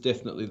pressures,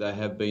 definitely they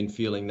have been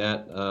feeling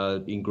that.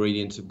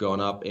 Ingredients have gone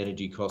up,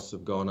 energy costs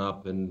have gone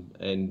up,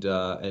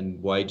 and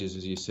wages,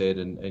 as you said,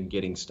 and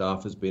getting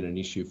staff has been an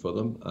issue for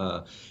them.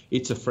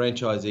 It's a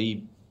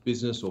franchisee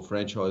business or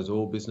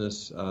franchisor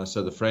business,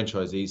 so the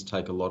franchisees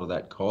take a lot of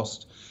that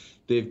cost.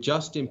 They've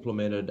just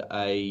implemented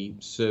a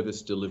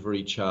service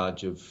delivery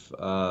charge of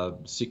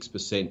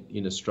 6%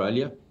 in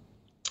Australia.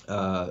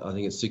 I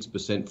think it's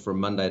 6% from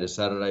Monday to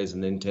Saturdays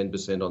and then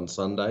 10% on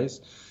Sundays.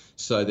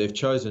 So they've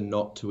chosen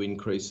not to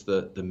increase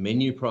the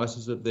menu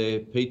prices of their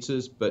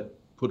pizzas, but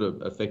put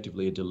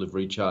effectively a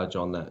delivery charge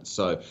on that.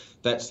 So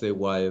that's their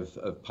way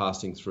of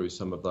passing through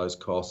some of those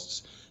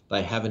costs.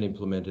 They haven't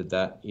implemented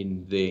that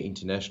in their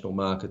international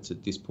markets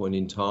at this point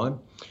in time.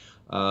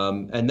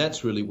 And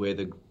that's really where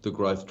the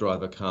growth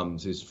driver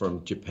comes, is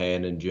from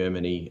Japan and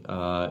Germany,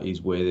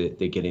 is where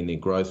they're getting their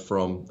growth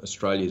from.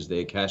 Australia's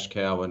their cash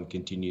cow and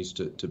continues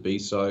to be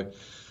so.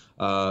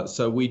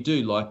 So we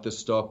do like the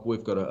stock.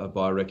 We've got a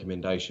buy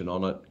recommendation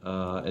on it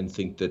and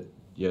think that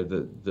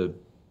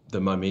the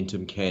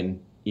momentum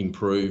can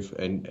improve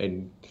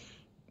and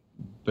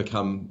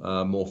become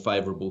more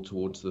favourable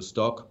towards the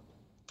stock.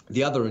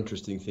 The other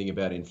interesting thing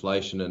about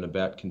inflation and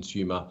about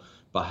consumer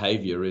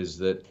behaviour is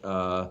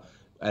that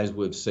as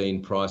we've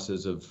seen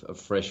prices of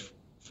fresh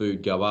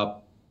food go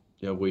up,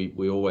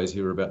 we always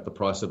hear about the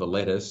price of a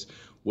lettuce.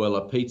 Well,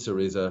 a pizza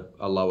is a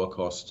lower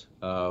cost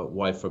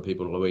way for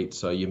people to eat.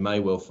 So you may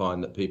well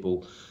find that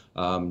people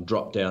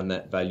drop down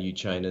that value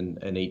chain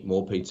and eat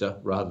more pizza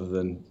rather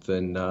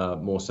than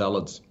more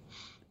salads.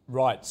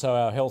 Right. So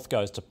our health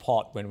goes to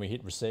pot when we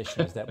hit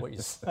recession. Is that what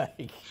you're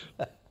saying?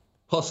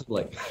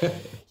 Possibly.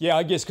 Yeah,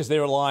 I guess because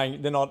they're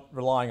not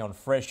relying on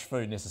fresh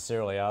food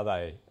necessarily, are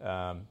they?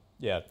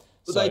 Yeah.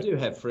 Well, they do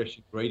have fresh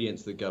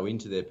ingredients that go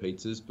into their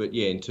pizzas, but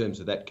yeah, in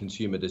terms of that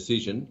consumer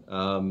decision,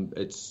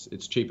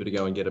 it's cheaper to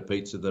go and get a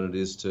pizza than it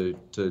is to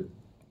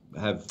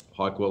have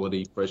high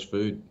quality fresh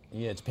food.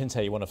 Yeah, it depends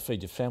how you want to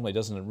feed your family,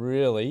 doesn't it?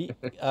 Really.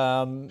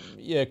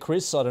 Yeah,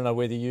 Chris, I don't know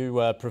whether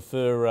you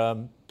prefer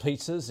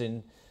pizzas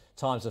in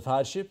times of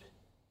hardship.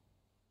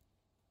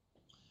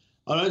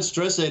 I don't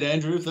stress eat,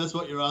 Andrew, if that's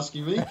what you're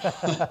asking me.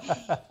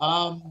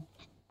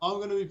 I'm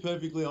going to be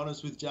perfectly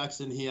honest with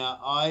Jackson here.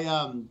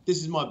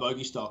 This is my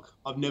bogey stock.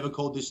 I've never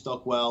called this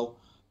stock well.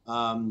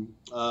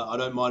 I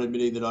don't mind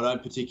admitting that I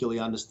don't particularly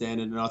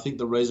understand it, and I think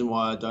the reason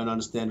why I don't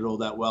understand it all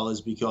that well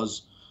is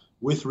because,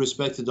 with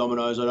respect to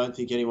Domino's, I don't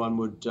think anyone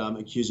would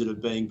accuse it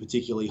of being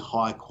particularly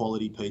high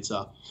quality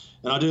pizza.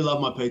 And I do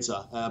love my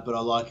pizza, but I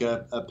like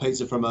a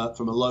pizza from a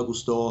local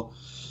store.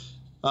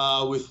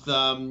 With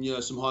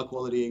some high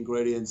quality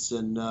ingredients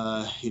and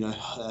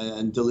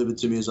and delivered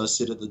to me as I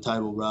sit at the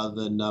table rather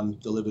than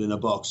delivered in a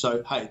box.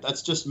 So hey,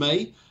 that's just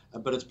me,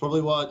 but it's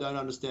probably why I don't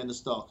understand the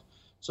stock.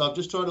 So I've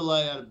just tried to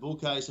lay out a bull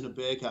case and a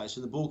bear case.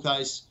 In the bull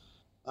case,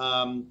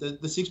 the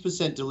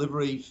 6%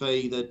 delivery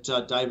fee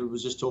that David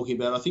was just talking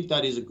about, I think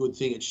that is a good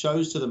thing. It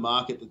shows to the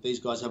market that these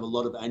guys have a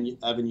lot of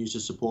avenues to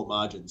support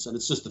margins, and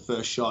it's just the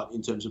first shot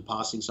in terms of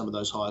passing some of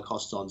those higher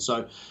costs on.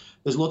 So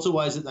there's lots of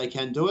ways that they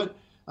can do it.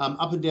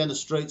 Up and down the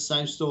street,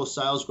 same-store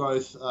sales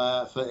growth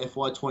for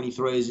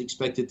FY23 is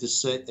expected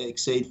to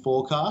exceed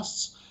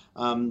forecasts.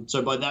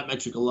 So by that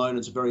metric alone,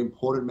 it's a very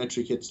important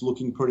metric. It's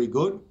looking pretty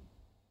good.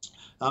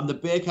 The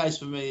bear case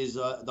for me is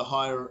the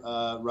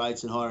higher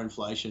rates and higher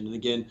inflation. And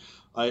again,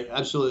 I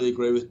absolutely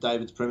agree with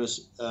David's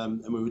premise,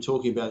 and we were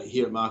talking about it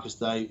here at Marcus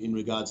Day in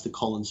regards to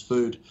Collins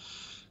Food.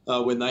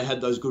 When they had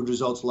those good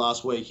results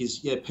last week,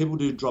 people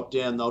do drop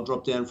down. They'll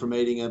drop down from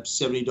eating a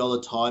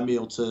 $70 Thai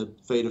meal to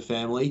feed a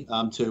family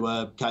to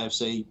a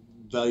KFC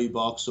value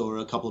box or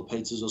a couple of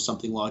pizzas or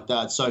something like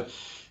that. So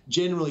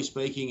generally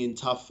speaking, in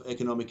tough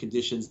economic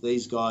conditions,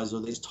 these guys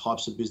or these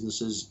types of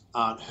businesses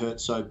aren't hurt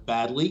so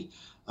badly.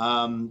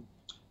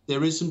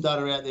 There is some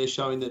data out there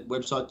showing that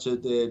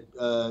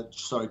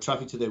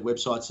traffic to their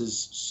websites has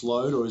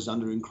slowed or is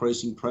under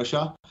increasing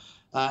pressure.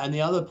 And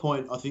the other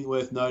point I think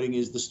worth noting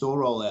is the store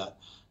rollout.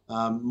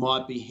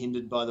 Might be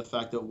hindered by the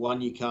fact that,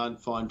 one, you can't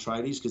find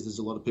tradies because there's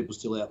a lot of people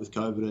still out with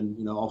COVID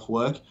and off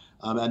work,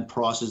 and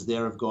prices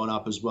there have gone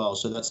up as well.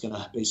 So that's going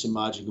to be some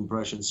margin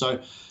compression. So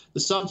the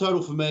sum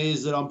total for me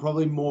is that I'm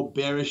probably more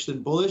bearish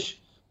than bullish.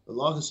 But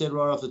like I said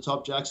right off the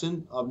top,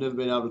 Jackson, I've never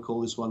been able to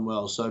call this one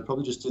well. So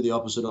probably just do the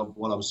opposite of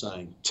what I'm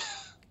saying.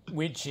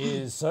 Which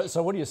is,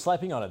 so what are you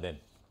slapping on it then?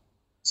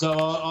 So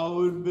I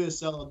would be a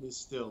sell on this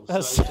still.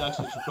 So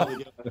Jackson should probably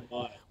get a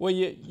buy. Well,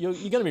 you're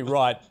going to be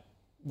right.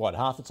 What,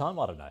 half the time?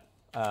 I don't know.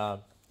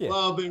 Yeah.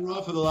 Well, I've been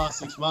right for the last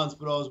 6 months,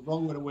 but I was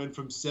wrong when it went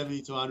from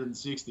 70 to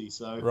 160.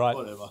 So right.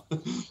 Whatever.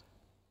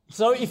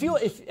 So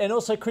and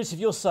also Chris, if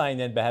you're saying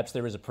then perhaps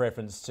there is a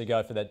preference to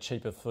go for that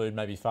cheaper food,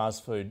 maybe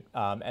fast food,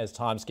 as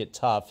times get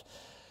tough.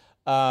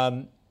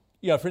 For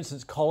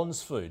instance,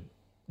 Collins Food.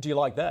 Do you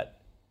like that?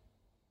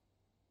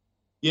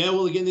 Yeah,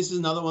 well, again, this is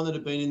another one that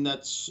had been in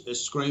that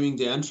screaming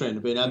downtrend,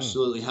 had been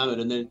absolutely hammered,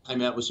 and then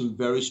came out with some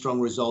very strong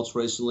results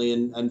recently.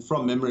 And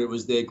from memory, it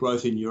was their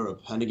growth in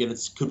Europe. And again,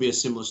 it could be a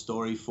similar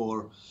story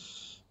for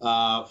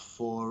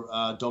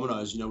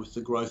Domino's, with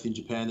the growth in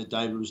Japan that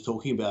David was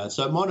talking about.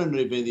 So it might not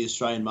only be the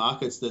Australian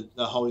markets that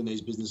are holding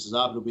these businesses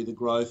up; it'll be the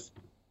growth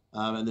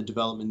and the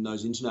development in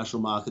those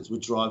international markets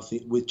which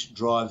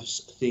drives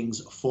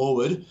things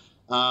forward.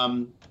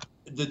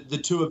 The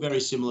two are very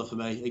similar for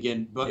me.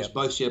 Again,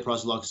 both share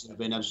prices, like I said, have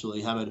been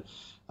absolutely hammered.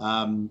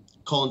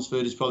 Collins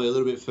Food is probably a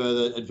little bit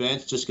further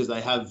advanced just because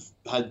they have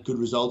had good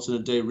results and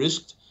are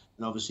de-risked.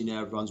 And obviously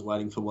now everyone's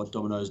waiting for what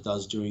Domino's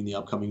does during the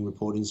upcoming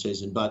reporting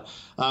season. But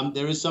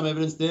there is some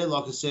evidence there,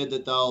 like I said,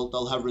 that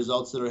they'll have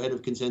results that are ahead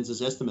of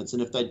consensus estimates.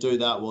 And if they do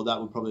that, well,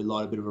 that would probably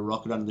light a bit of a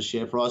rocket under the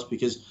share price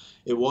because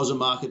it was a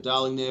market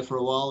darling there for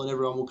a while and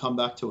everyone will come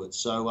back to it.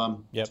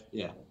 So, yeah.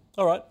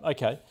 All right,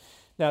 okay.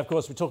 Now, of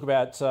course, we talk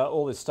about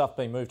all this stuff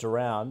being moved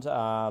around.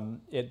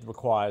 It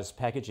requires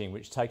packaging,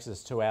 which takes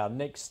us to our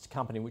next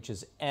company, which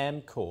is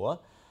Amcor.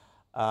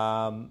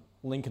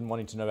 Lincoln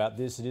wanting to know about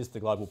this. It is the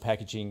global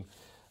packaging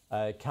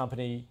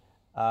company.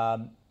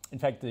 In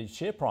fact, the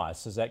share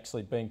price has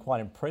actually been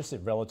quite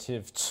impressive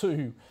relative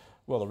to,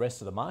 the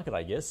rest of the market,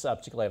 I guess,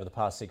 particularly over the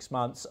past 6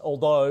 months,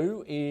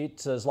 although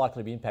it is likely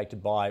to be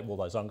impacted by,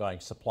 those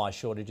ongoing supply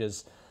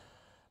shortages,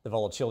 the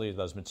volatility of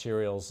those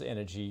materials,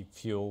 energy,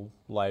 fuel,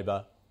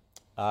 labour.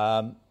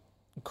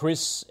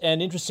 Chris, and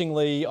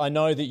interestingly, I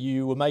know that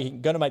you were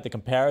going to make the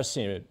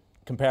comparison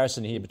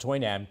here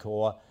between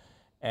Amcor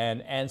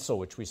and Ansell,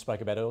 which we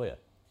spoke about earlier.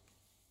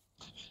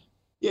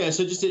 Yeah,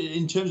 so just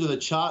in terms of the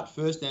chart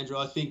first, Andrew,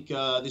 I think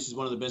this is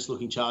one of the best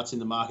looking charts in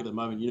the market at the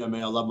moment. You know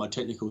me, I love my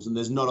technicals, and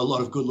there's not a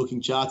lot of good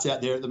looking charts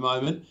out there at the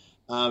moment.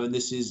 And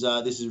this is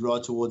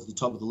right towards the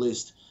top of the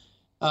list.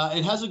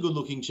 It has a good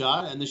looking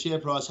chart, and the share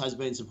price has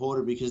been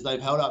supported because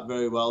they've held up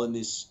very well in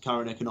this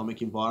current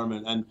economic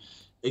environment. And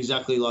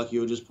exactly like you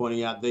were just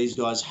pointing out, these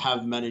guys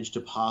have managed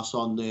to pass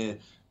on their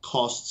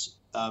costs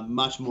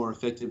much more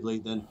effectively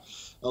than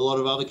a lot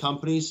of other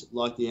companies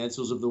like the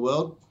Ansells of the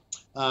world.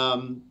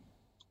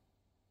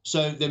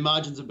 So their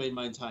margins have been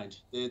maintained.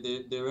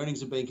 Their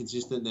earnings have been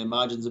consistent. Their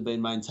margins have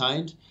been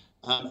maintained.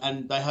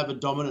 And they have a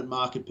dominant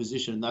market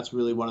position. And that's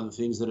really one of the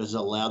things that has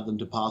allowed them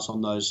to pass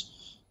on those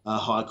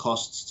high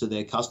costs to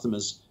their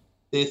customers.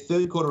 Their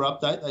third quarter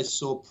update, they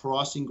saw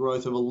pricing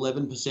growth of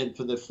 11%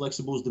 for the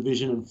flexibles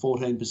division and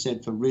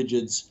 14% for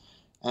rigids,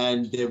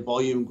 and their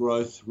volume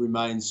growth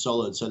remains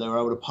solid. So they were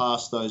able to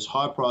pass those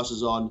high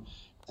prices on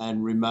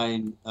and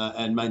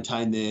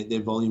maintain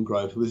their volume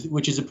growth,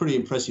 which is a pretty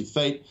impressive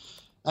feat.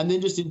 And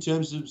then just in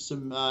terms of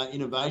some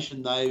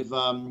innovation, they've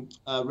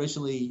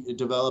recently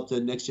developed a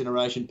next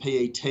generation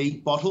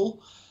PET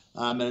bottle,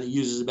 and it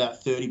uses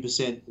about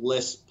 30%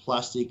 less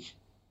plastic,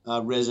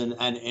 resin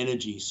and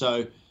energy.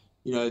 So,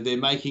 they're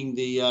making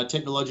the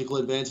technological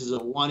advances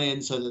at one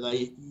end so that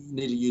they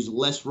need to use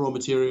less raw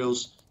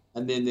materials,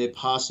 and then they're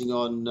passing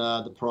on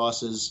the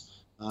prices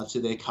to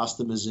their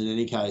customers in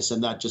any case.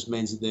 And that just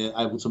means that they're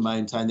able to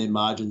maintain their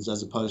margins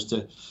as opposed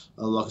to,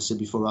 like I said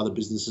before, other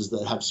businesses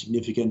that have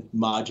significant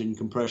margin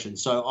compression.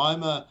 So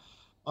I'm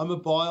a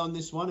buy on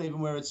this one, even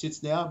where it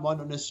sits now. It might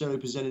not necessarily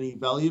present any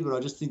value, but I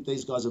just think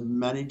these guys have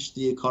managed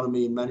the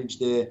economy and managed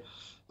their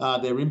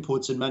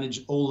inputs and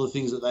managed all the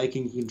things that they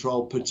can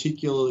control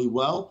particularly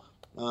well.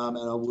 And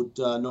I would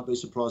not be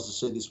surprised to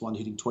see this one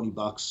hitting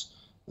 $20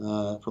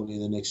 probably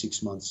in the next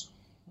 6 months.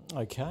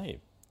 Okay.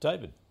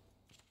 David?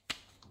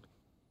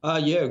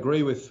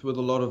 Agree with a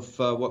lot of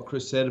what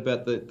Chris said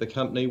about the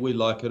company. We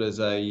like it as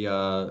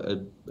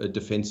a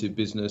defensive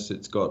business.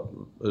 It's got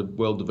a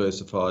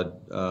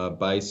well-diversified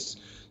base,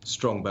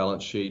 strong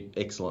balance sheet,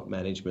 excellent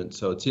management,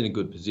 so it's in a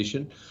good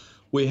position.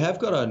 We have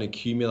got an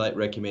accumulate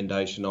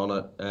recommendation on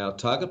it. Our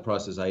target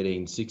price is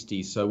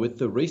 $18.60. So with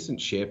the recent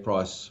share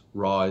price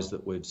rise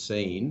that we've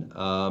seen,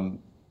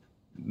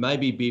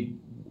 maybe be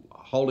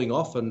holding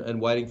off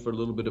and waiting for a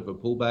little bit of a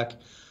pullback.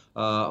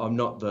 I'm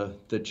not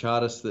the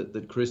chartist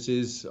that Chris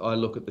is. I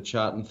look at the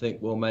chart and think,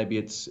 well, maybe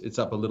it's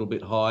up a little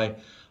bit high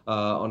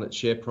on its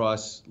share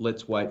price.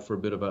 Let's wait for a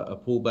bit of a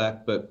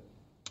pullback. But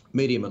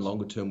medium and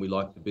longer term, we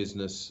like the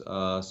business,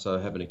 so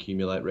have an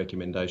accumulate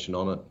recommendation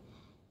on it.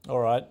 All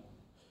right.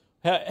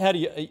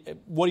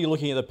 What are you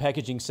looking at the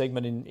packaging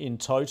segment in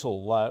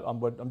total?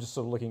 I'm just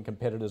sort of looking at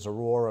competitors,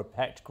 Aurora,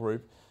 Pact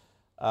Group.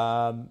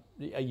 Are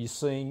you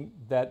seeing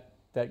that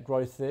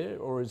growth there,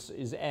 or is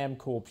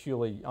Amcor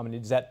purely? I mean,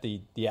 is that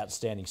the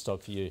outstanding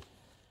stock for you?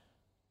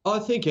 I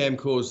think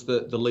Amcor's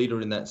the leader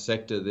in that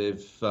sector.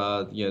 They've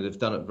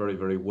done it very,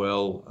 very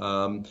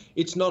well.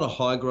 It's not a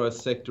high growth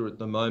sector at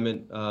the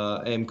moment.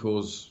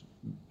 Amcor's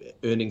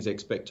earnings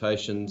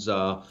expectations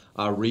are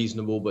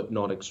reasonable but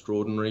not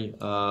extraordinary.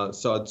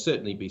 So I'd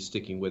certainly be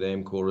sticking with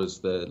Amcor as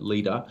the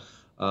leader,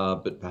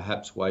 but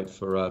perhaps wait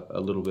for a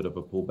little bit of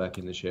a pullback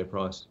in the share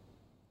price.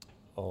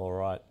 All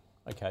right.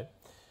 Okay.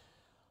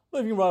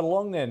 Moving right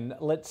along then,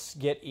 let's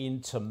get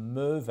into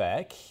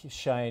Mirvac.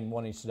 Shane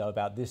wanting to know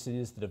about this. It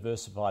is the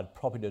diversified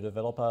property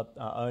developer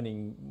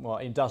owning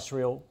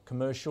industrial,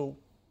 commercial,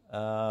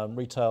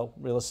 retail,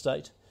 real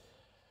estate.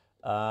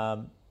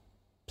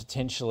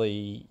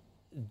 Potentially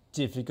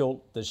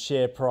difficult. The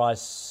share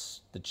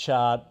price, the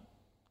chart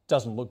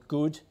doesn't look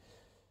good.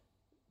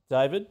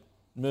 David,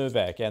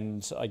 Mirvac,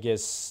 and I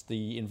guess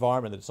the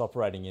environment that it's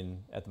operating in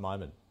at the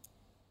moment.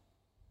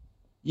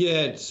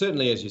 Yeah,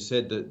 certainly, as you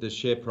said, the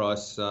share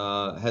price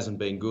hasn't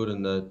been good,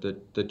 and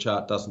the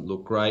chart doesn't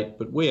look great.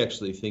 But we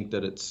actually think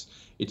that it's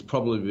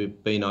probably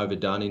been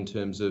overdone in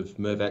terms of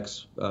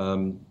Mirvac's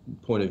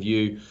point of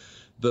view.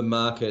 The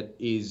market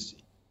is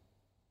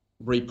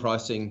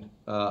repricing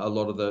a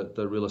lot of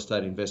the real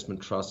estate investment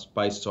trusts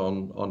based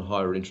on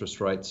higher interest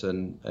rates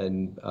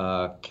and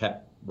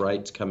cap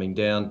rates coming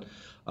down.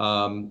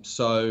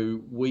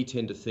 So we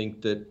tend to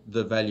think that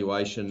the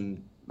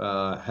valuation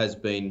has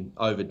been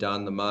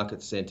overdone. The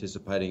market's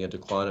anticipating a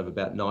decline of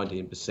about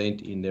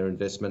 19% in their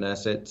investment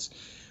assets.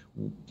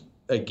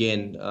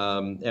 Again,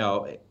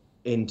 our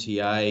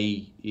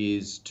NTA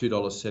is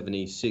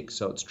 $2.76,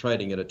 so it's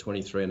trading at a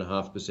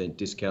 23.5%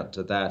 discount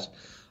to that.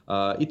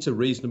 It's a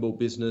reasonable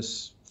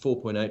business,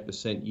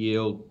 4.8%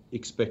 yield,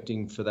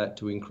 expecting for that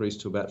to increase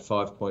to about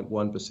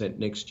 5.1%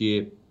 next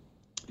year.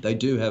 They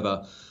do have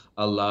a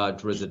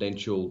large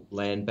residential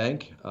land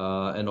bank,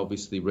 and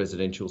obviously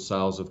residential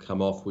sales have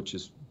come off, which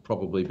has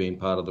probably been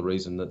part of the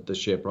reason that the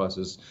share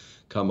prices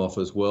come off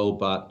as well.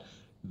 But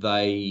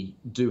they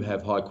do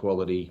have high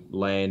quality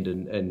land,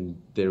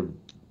 and they're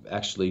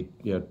actually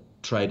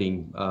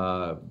trading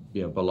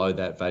below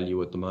that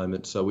value at the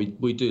moment. So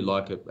we do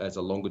like it as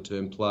a longer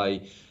term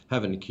play.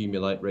 Have an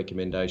accumulate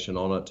recommendation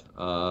on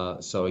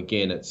it. So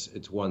again,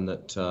 it's one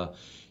that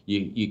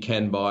you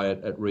can buy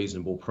it at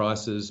reasonable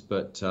prices,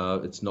 but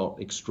it's not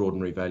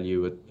extraordinary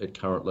value at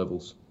current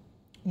levels.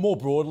 More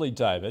broadly,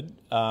 David,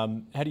 how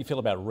do you feel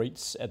about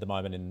REITs at the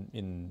moment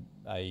in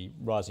a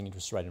rising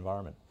interest rate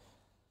environment?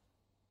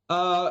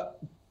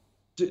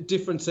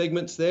 Different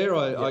segments there.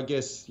 I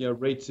guess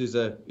REITs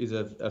is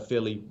a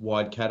fairly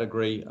wide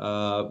category.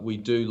 We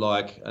do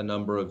like a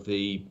number of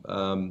the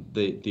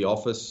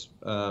office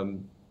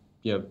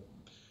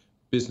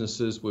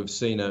businesses. We've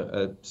seen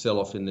a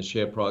sell-off in the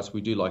share price.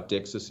 We do like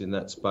Dexus in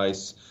that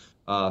space.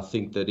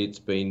 Think that it's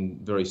been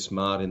very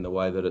smart in the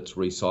way that it's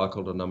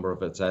recycled a number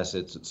of its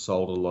assets. It's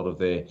sold a lot of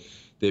their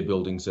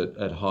buildings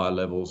at higher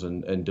levels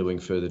and doing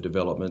further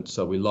development.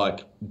 So we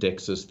like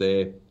Dexus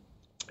there.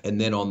 And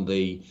then on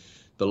the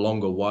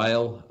longer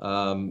whale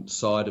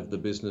side of the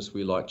business,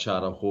 we like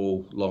Charter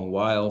Hall Long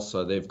Whale.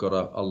 So they've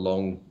got a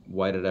long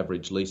weighted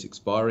average lease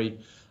expiry,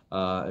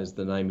 as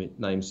the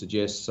name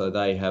suggests. So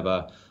they have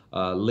a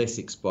less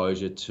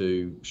exposure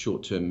to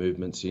short-term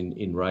movements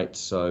in rates.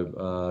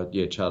 So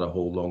Charter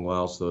Hall Long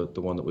Whale's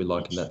the one that we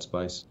like in that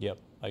space. Yep.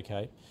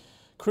 Okay.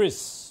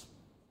 Chris,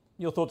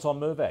 your thoughts on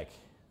Mirvac?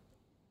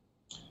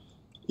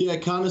 Yeah,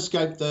 can't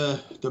escape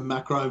the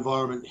macro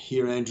environment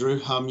here, Andrew.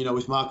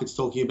 With markets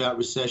talking about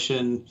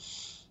recession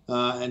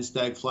and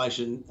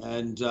stagflation,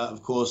 and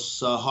of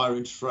course higher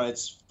interest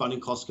rates, funding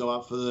costs go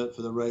up for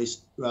the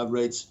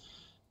REITs,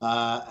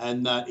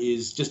 and that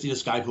is just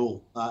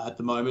inescapable at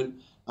the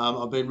moment.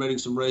 I've been reading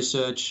some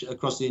research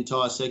across the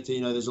entire sector.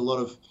 There's a lot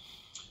of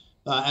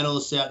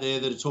analysts out there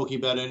that are talking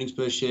about earnings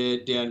per share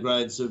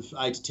downgrades of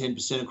 8 to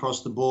 10%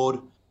 across the board,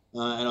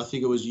 and I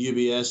think it was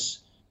UBS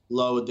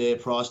lowered their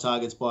price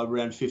targets by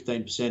around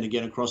 15%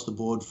 again across the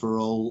board for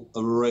all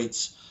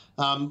REITs.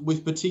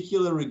 With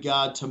particular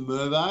regard to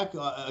Mirvac,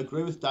 I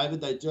agree with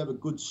David. They do have a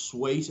good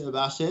suite of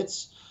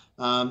assets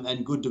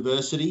and good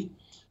diversity.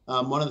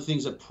 One of the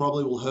things that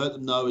probably will hurt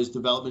them, though, is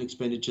development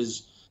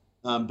expenditures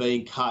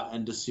being cut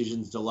and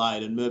decisions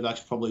delayed. And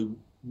Mirvac's probably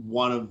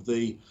one of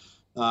the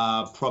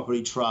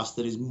property trusts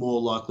that is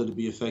more likely to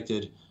be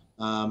affected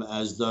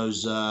as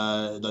those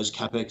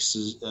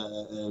capex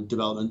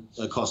development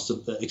costs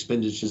of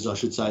expenditures, I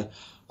should say,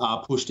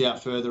 are pushed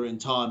out further in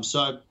time.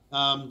 So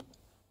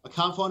I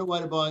can't find a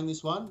way to buying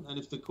this one. And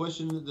if the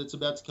question that's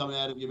about to come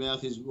out of your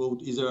mouth is, well,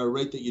 is there a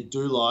REIT that you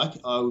do like?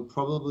 I would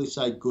probably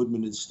say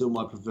Goodman is still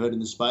my preferred in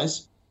the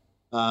space,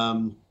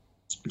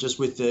 just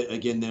with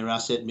their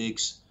asset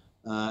mix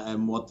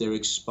and what they're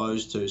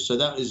exposed to. So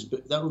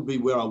that would be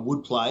where I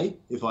would play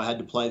if I had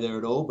to play there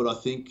at all. But I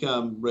think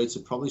REITs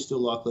are probably still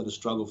likely to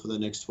struggle for the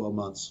next 12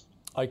 months.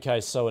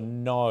 Okay, so a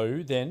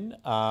no then.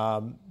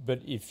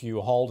 But if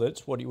you hold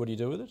it, what do you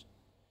do with it?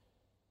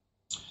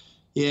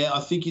 Yeah, I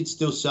think you'd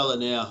still sell it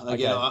now.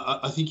 Again, okay.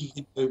 I think you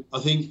can do. I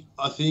think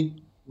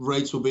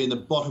REITs will be in the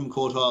bottom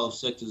quartile of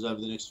sectors over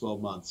the next 12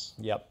 months.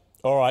 Yep.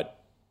 All right.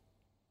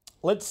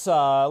 Let's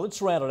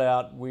round it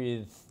out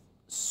with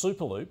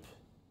Superloop.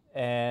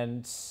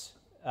 And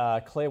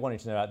Claire wanting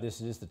to know about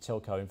this. It is the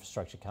telco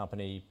infrastructure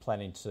company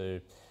planning to,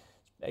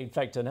 in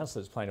fact, announced that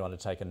it's planning to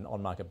undertake an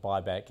on-market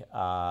buyback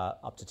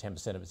up to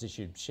 10% of its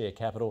issued share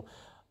capital.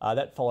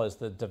 That follows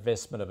the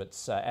divestment of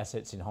its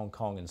assets in Hong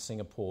Kong and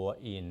Singapore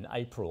in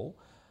April,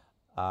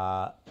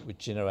 which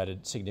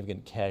generated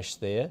significant cash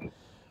there.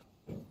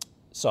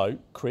 So,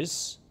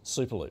 Chris,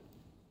 Superloop.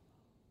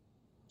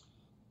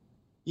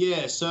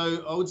 Yeah,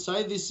 so I would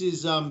say this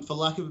is, for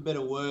lack of a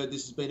better word,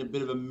 this has been a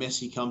bit of a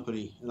messy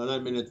company. And I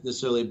don't mean it's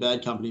necessarily a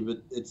bad company,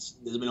 but there's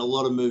been a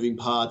lot of moving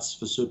parts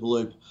for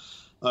Superloop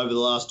over the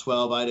last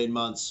 12, 18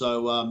 months.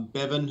 So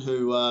Bevan,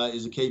 who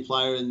is a key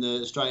player in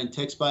the Australian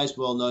tech space,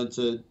 well known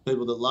to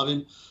people that love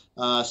him,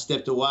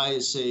 stepped away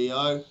as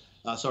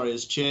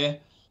as chair.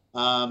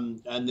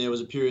 And there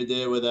was a period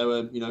there where they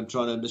were,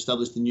 trying to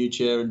establish the new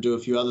chair and do a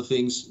few other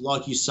things.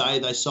 Like you say,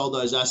 they sold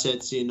those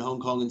assets in Hong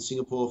Kong and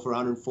Singapore for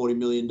 $140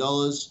 million.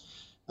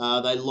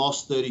 They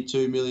lost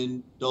 $32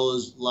 million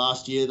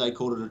last year. They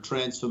called it a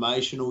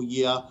transformational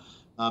year.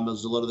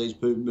 As a lot of these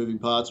moving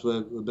parts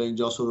were being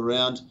jostled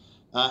around.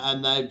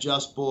 And they've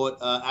just bought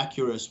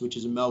Acurus, which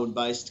is a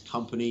Melbourne-based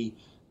company,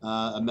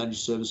 a managed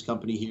service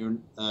company here,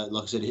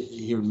 like I said,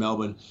 here in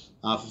Melbourne,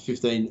 for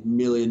 $15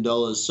 million.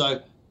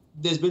 So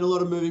there's been a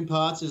lot of moving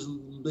parts. There's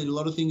been a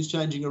lot of things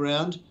changing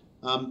around.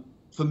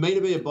 For me to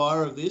be a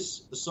buyer of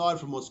this, aside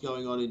from what's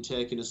going on in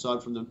tech and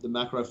aside from the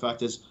macro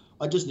factors,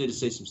 I just need to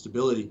see some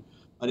stability.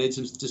 I need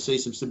to see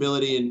some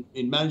stability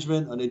in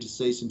management. I need to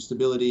see some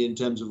stability in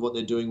terms of what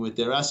they're doing with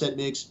their asset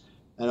mix.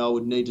 And I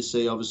would need to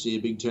see, obviously, a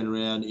big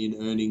turnaround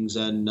in earnings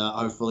and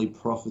hopefully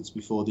profits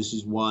before this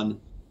is one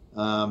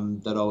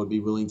that I would be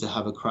willing to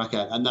have a crack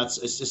at. And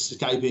it's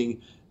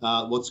escaping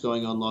what's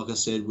going on, like I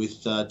said,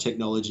 with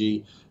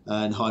technology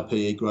and high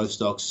PE growth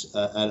stocks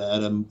at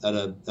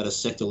a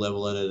sector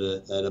level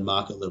and at a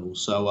market level.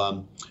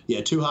 So,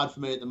 too hard for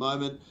me at the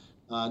moment.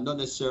 Not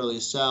necessarily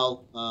a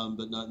sell,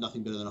 but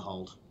nothing better than a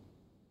hold.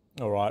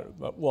 All right.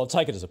 Well, I'll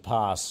take it as a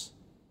pass,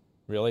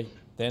 really,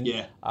 then.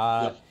 Yeah.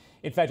 Yep.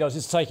 In fact, I was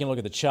just taking a look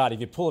at the chart.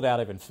 If you pull it out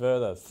even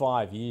further,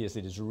 5 years,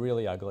 it is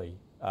really ugly.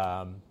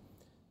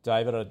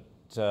 David,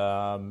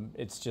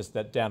 it's just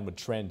that downward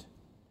trend.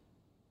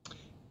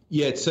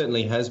 Yeah, it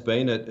certainly has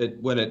been.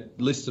 When it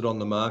listed on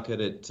the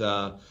market,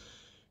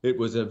 it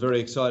was a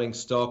very exciting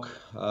stock.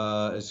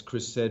 As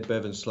Chris said,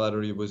 Bevan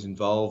Slattery was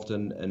involved,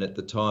 and at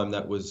the time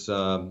that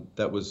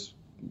was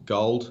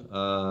gold,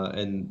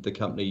 and the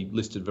company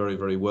listed very,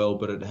 very well.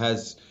 But it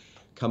has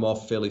come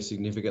off fairly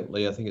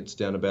significantly. I think it's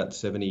down about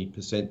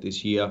 70%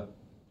 this year.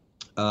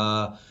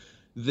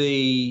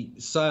 The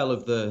sale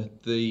of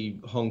the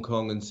Hong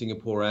Kong and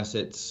Singapore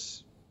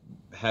assets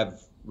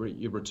have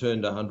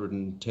returned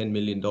 $110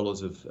 million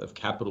of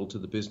capital to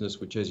the business,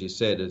 which, as you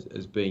said,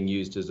 is being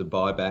used as a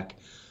buyback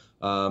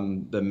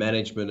The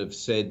management have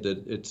said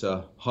that it's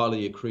a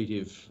highly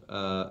accretive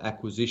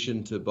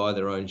acquisition to buy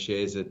their own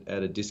shares at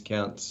a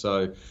discount.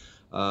 So,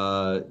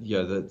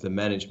 the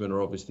management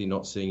are obviously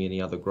not seeing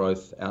any other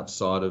growth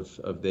outside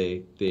of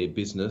their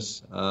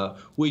business.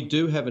 We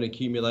do have an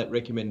accumulate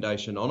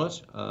recommendation on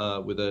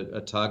it with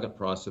a target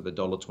price of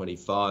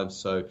 $1.25.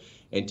 So,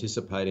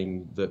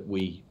 anticipating that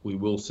we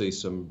will see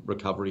some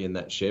recovery in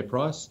that share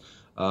price.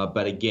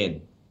 But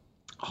again,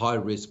 high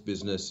risk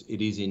business.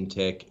 It is in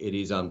tech. It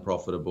is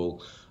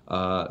unprofitable.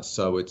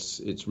 So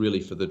it's really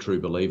for the true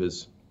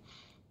believers.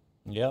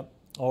 Yep.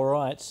 All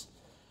right.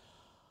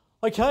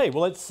 Okay.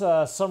 Well, let's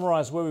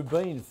summarise where we've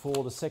been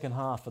for the second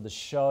half of the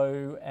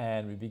show,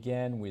 and we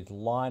began with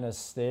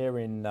Lynas there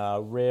in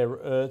rare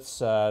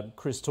earths.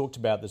 Chris talked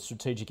about the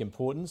strategic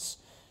importance.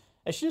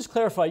 Actually, just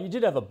clarify, you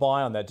did have a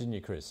buy on that, didn't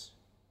you, Chris?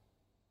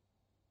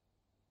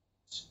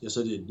 Yes,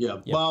 I did. Yeah.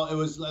 Yep. Well, it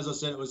was, as I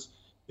said,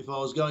 if I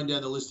was going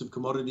down the list of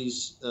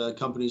commodities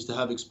companies to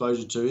have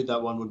exposure to,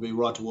 that one would be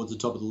right towards the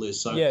top of the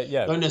list. So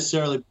don't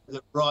necessarily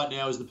right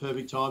now is the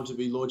perfect time to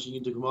be launching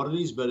into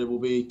commodities, but it will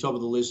be top of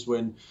the list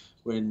when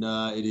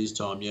it is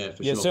time,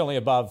 for sure. Certainly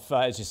above,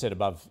 as you said,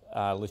 above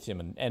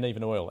lithium and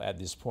even oil at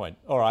this point.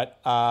 All right.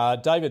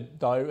 David,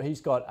 though,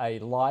 he's got a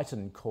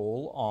lighten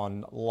call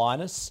on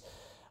Lynas.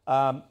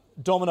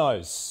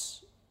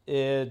 Domino's.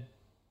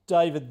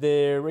 David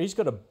there, he's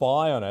got a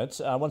buy on it.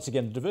 Once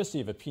again,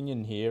 diversity of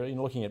opinion here,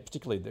 in looking at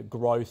particularly the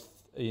growth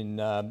in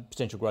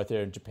potential growth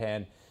there in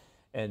Japan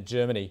and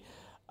Germany.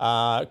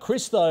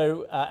 Chris,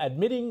 though,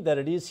 admitting that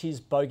it is his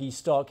bogey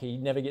stock, he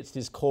never gets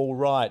this call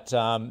right.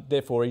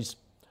 Therefore, he's,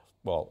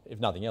 well, if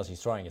nothing else,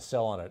 he's throwing a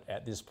sell on it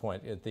at this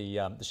point.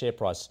 The share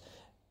price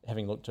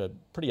having looked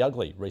pretty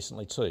ugly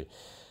recently too.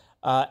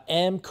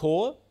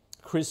 Amcor.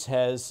 Chris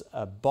has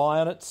a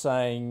buy on it,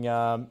 saying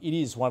it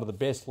is one of the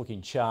best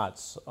looking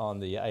charts on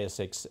the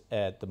ASX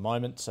at the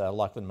moment,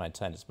 likely to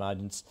maintain its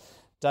margins.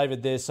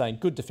 David there saying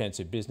good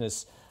defensive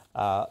business.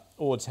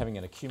 Ord's having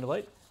an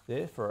accumulate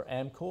there for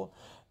Amcor.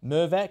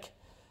 Mirvac,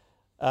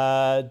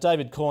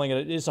 David calling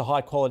it is a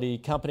high quality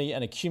company,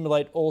 and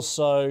accumulate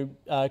also.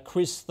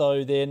 Chris,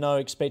 though, they're no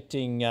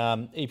expecting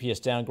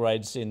EPS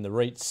downgrades in the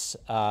REITs.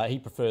 He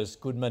prefers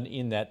Goodman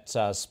in that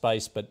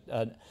space, but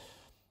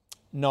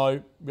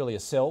no, really a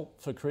sell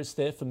for Chris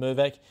there for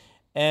Mirvac.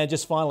 And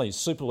just finally,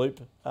 Superloop.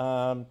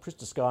 Chris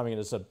describing it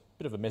as a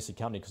bit of a messy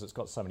company because it's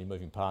got so many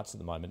moving parts at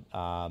the moment.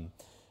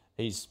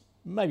 He's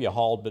maybe a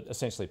hold, but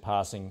essentially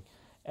passing.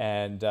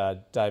 And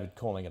David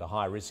calling it a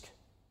high risk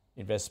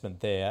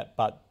investment there.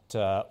 But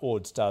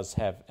Ords does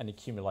have an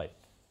accumulate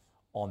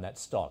on that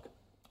stock.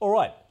 All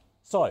right.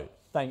 So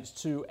thanks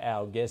to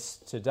our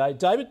guests today.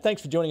 David,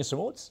 thanks for joining us from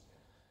Ords.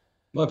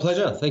 My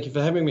pleasure. Thank you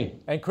for having me.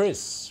 And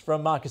Chris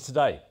from Markets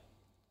Today.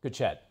 Good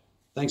chat.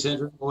 Thanks,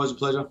 Andrew. Always a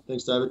pleasure.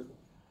 Thanks, David.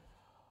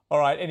 All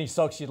right, any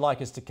stocks you'd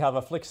like us to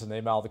cover, flick us an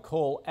email, the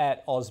call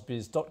at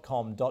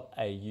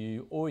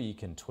ausbiz.com.au, or you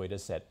can tweet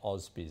us at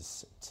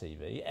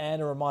ausbiztv.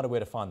 And a reminder where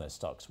to find those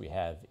stocks we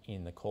have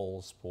in the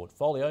calls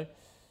portfolio.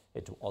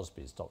 Head to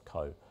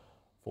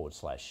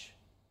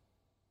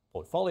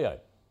ausbiz.co/portfolio.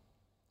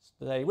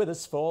 Today with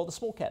us for the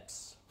small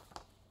caps.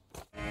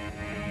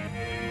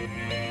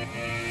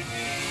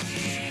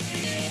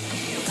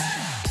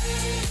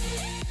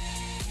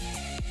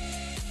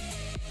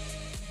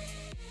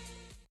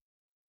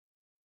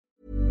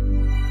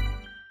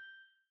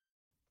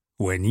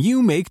 When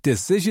you make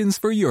decisions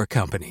for your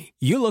company,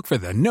 you look for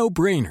the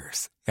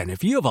no-brainers. And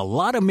if you have a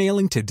lot of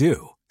mailing to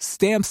do,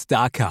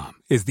 Stamps.com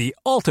is the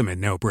ultimate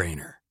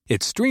no-brainer.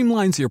 It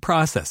streamlines your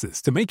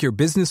processes to make your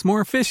business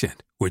more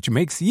efficient, which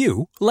makes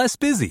you less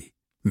busy.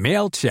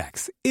 Mail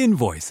checks,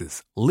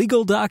 invoices,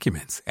 legal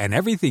documents, and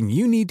everything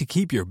you need to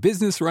keep your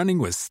business running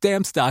with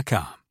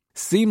Stamps.com.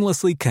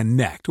 Seamlessly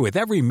connect with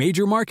every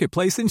major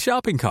marketplace and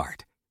shopping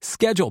cart.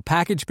 Schedule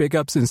package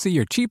pickups and see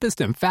your cheapest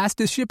and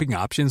fastest shipping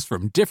options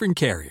from different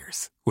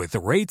carriers, with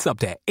rates up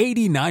to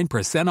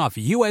 89% off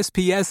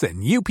USPS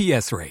and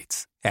UPS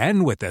rates.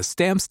 And with the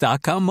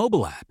Stamps.com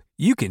mobile app,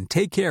 you can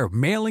take care of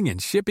mailing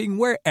and shipping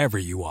wherever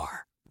you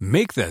are.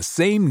 Make the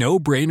same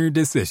no-brainer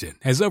decision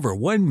as over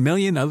 1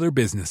 million other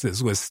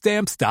businesses with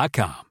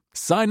Stamps.com.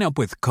 Sign up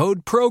with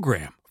code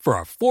PROGRAM for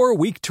a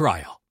 4-week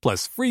trial,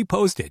 plus free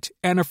postage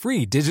and a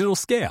free digital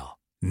scale.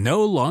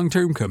 No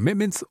long-term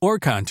commitments or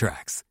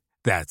contracts.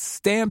 That's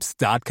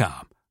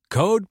Stamps.com.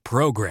 Code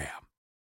PROGRAM.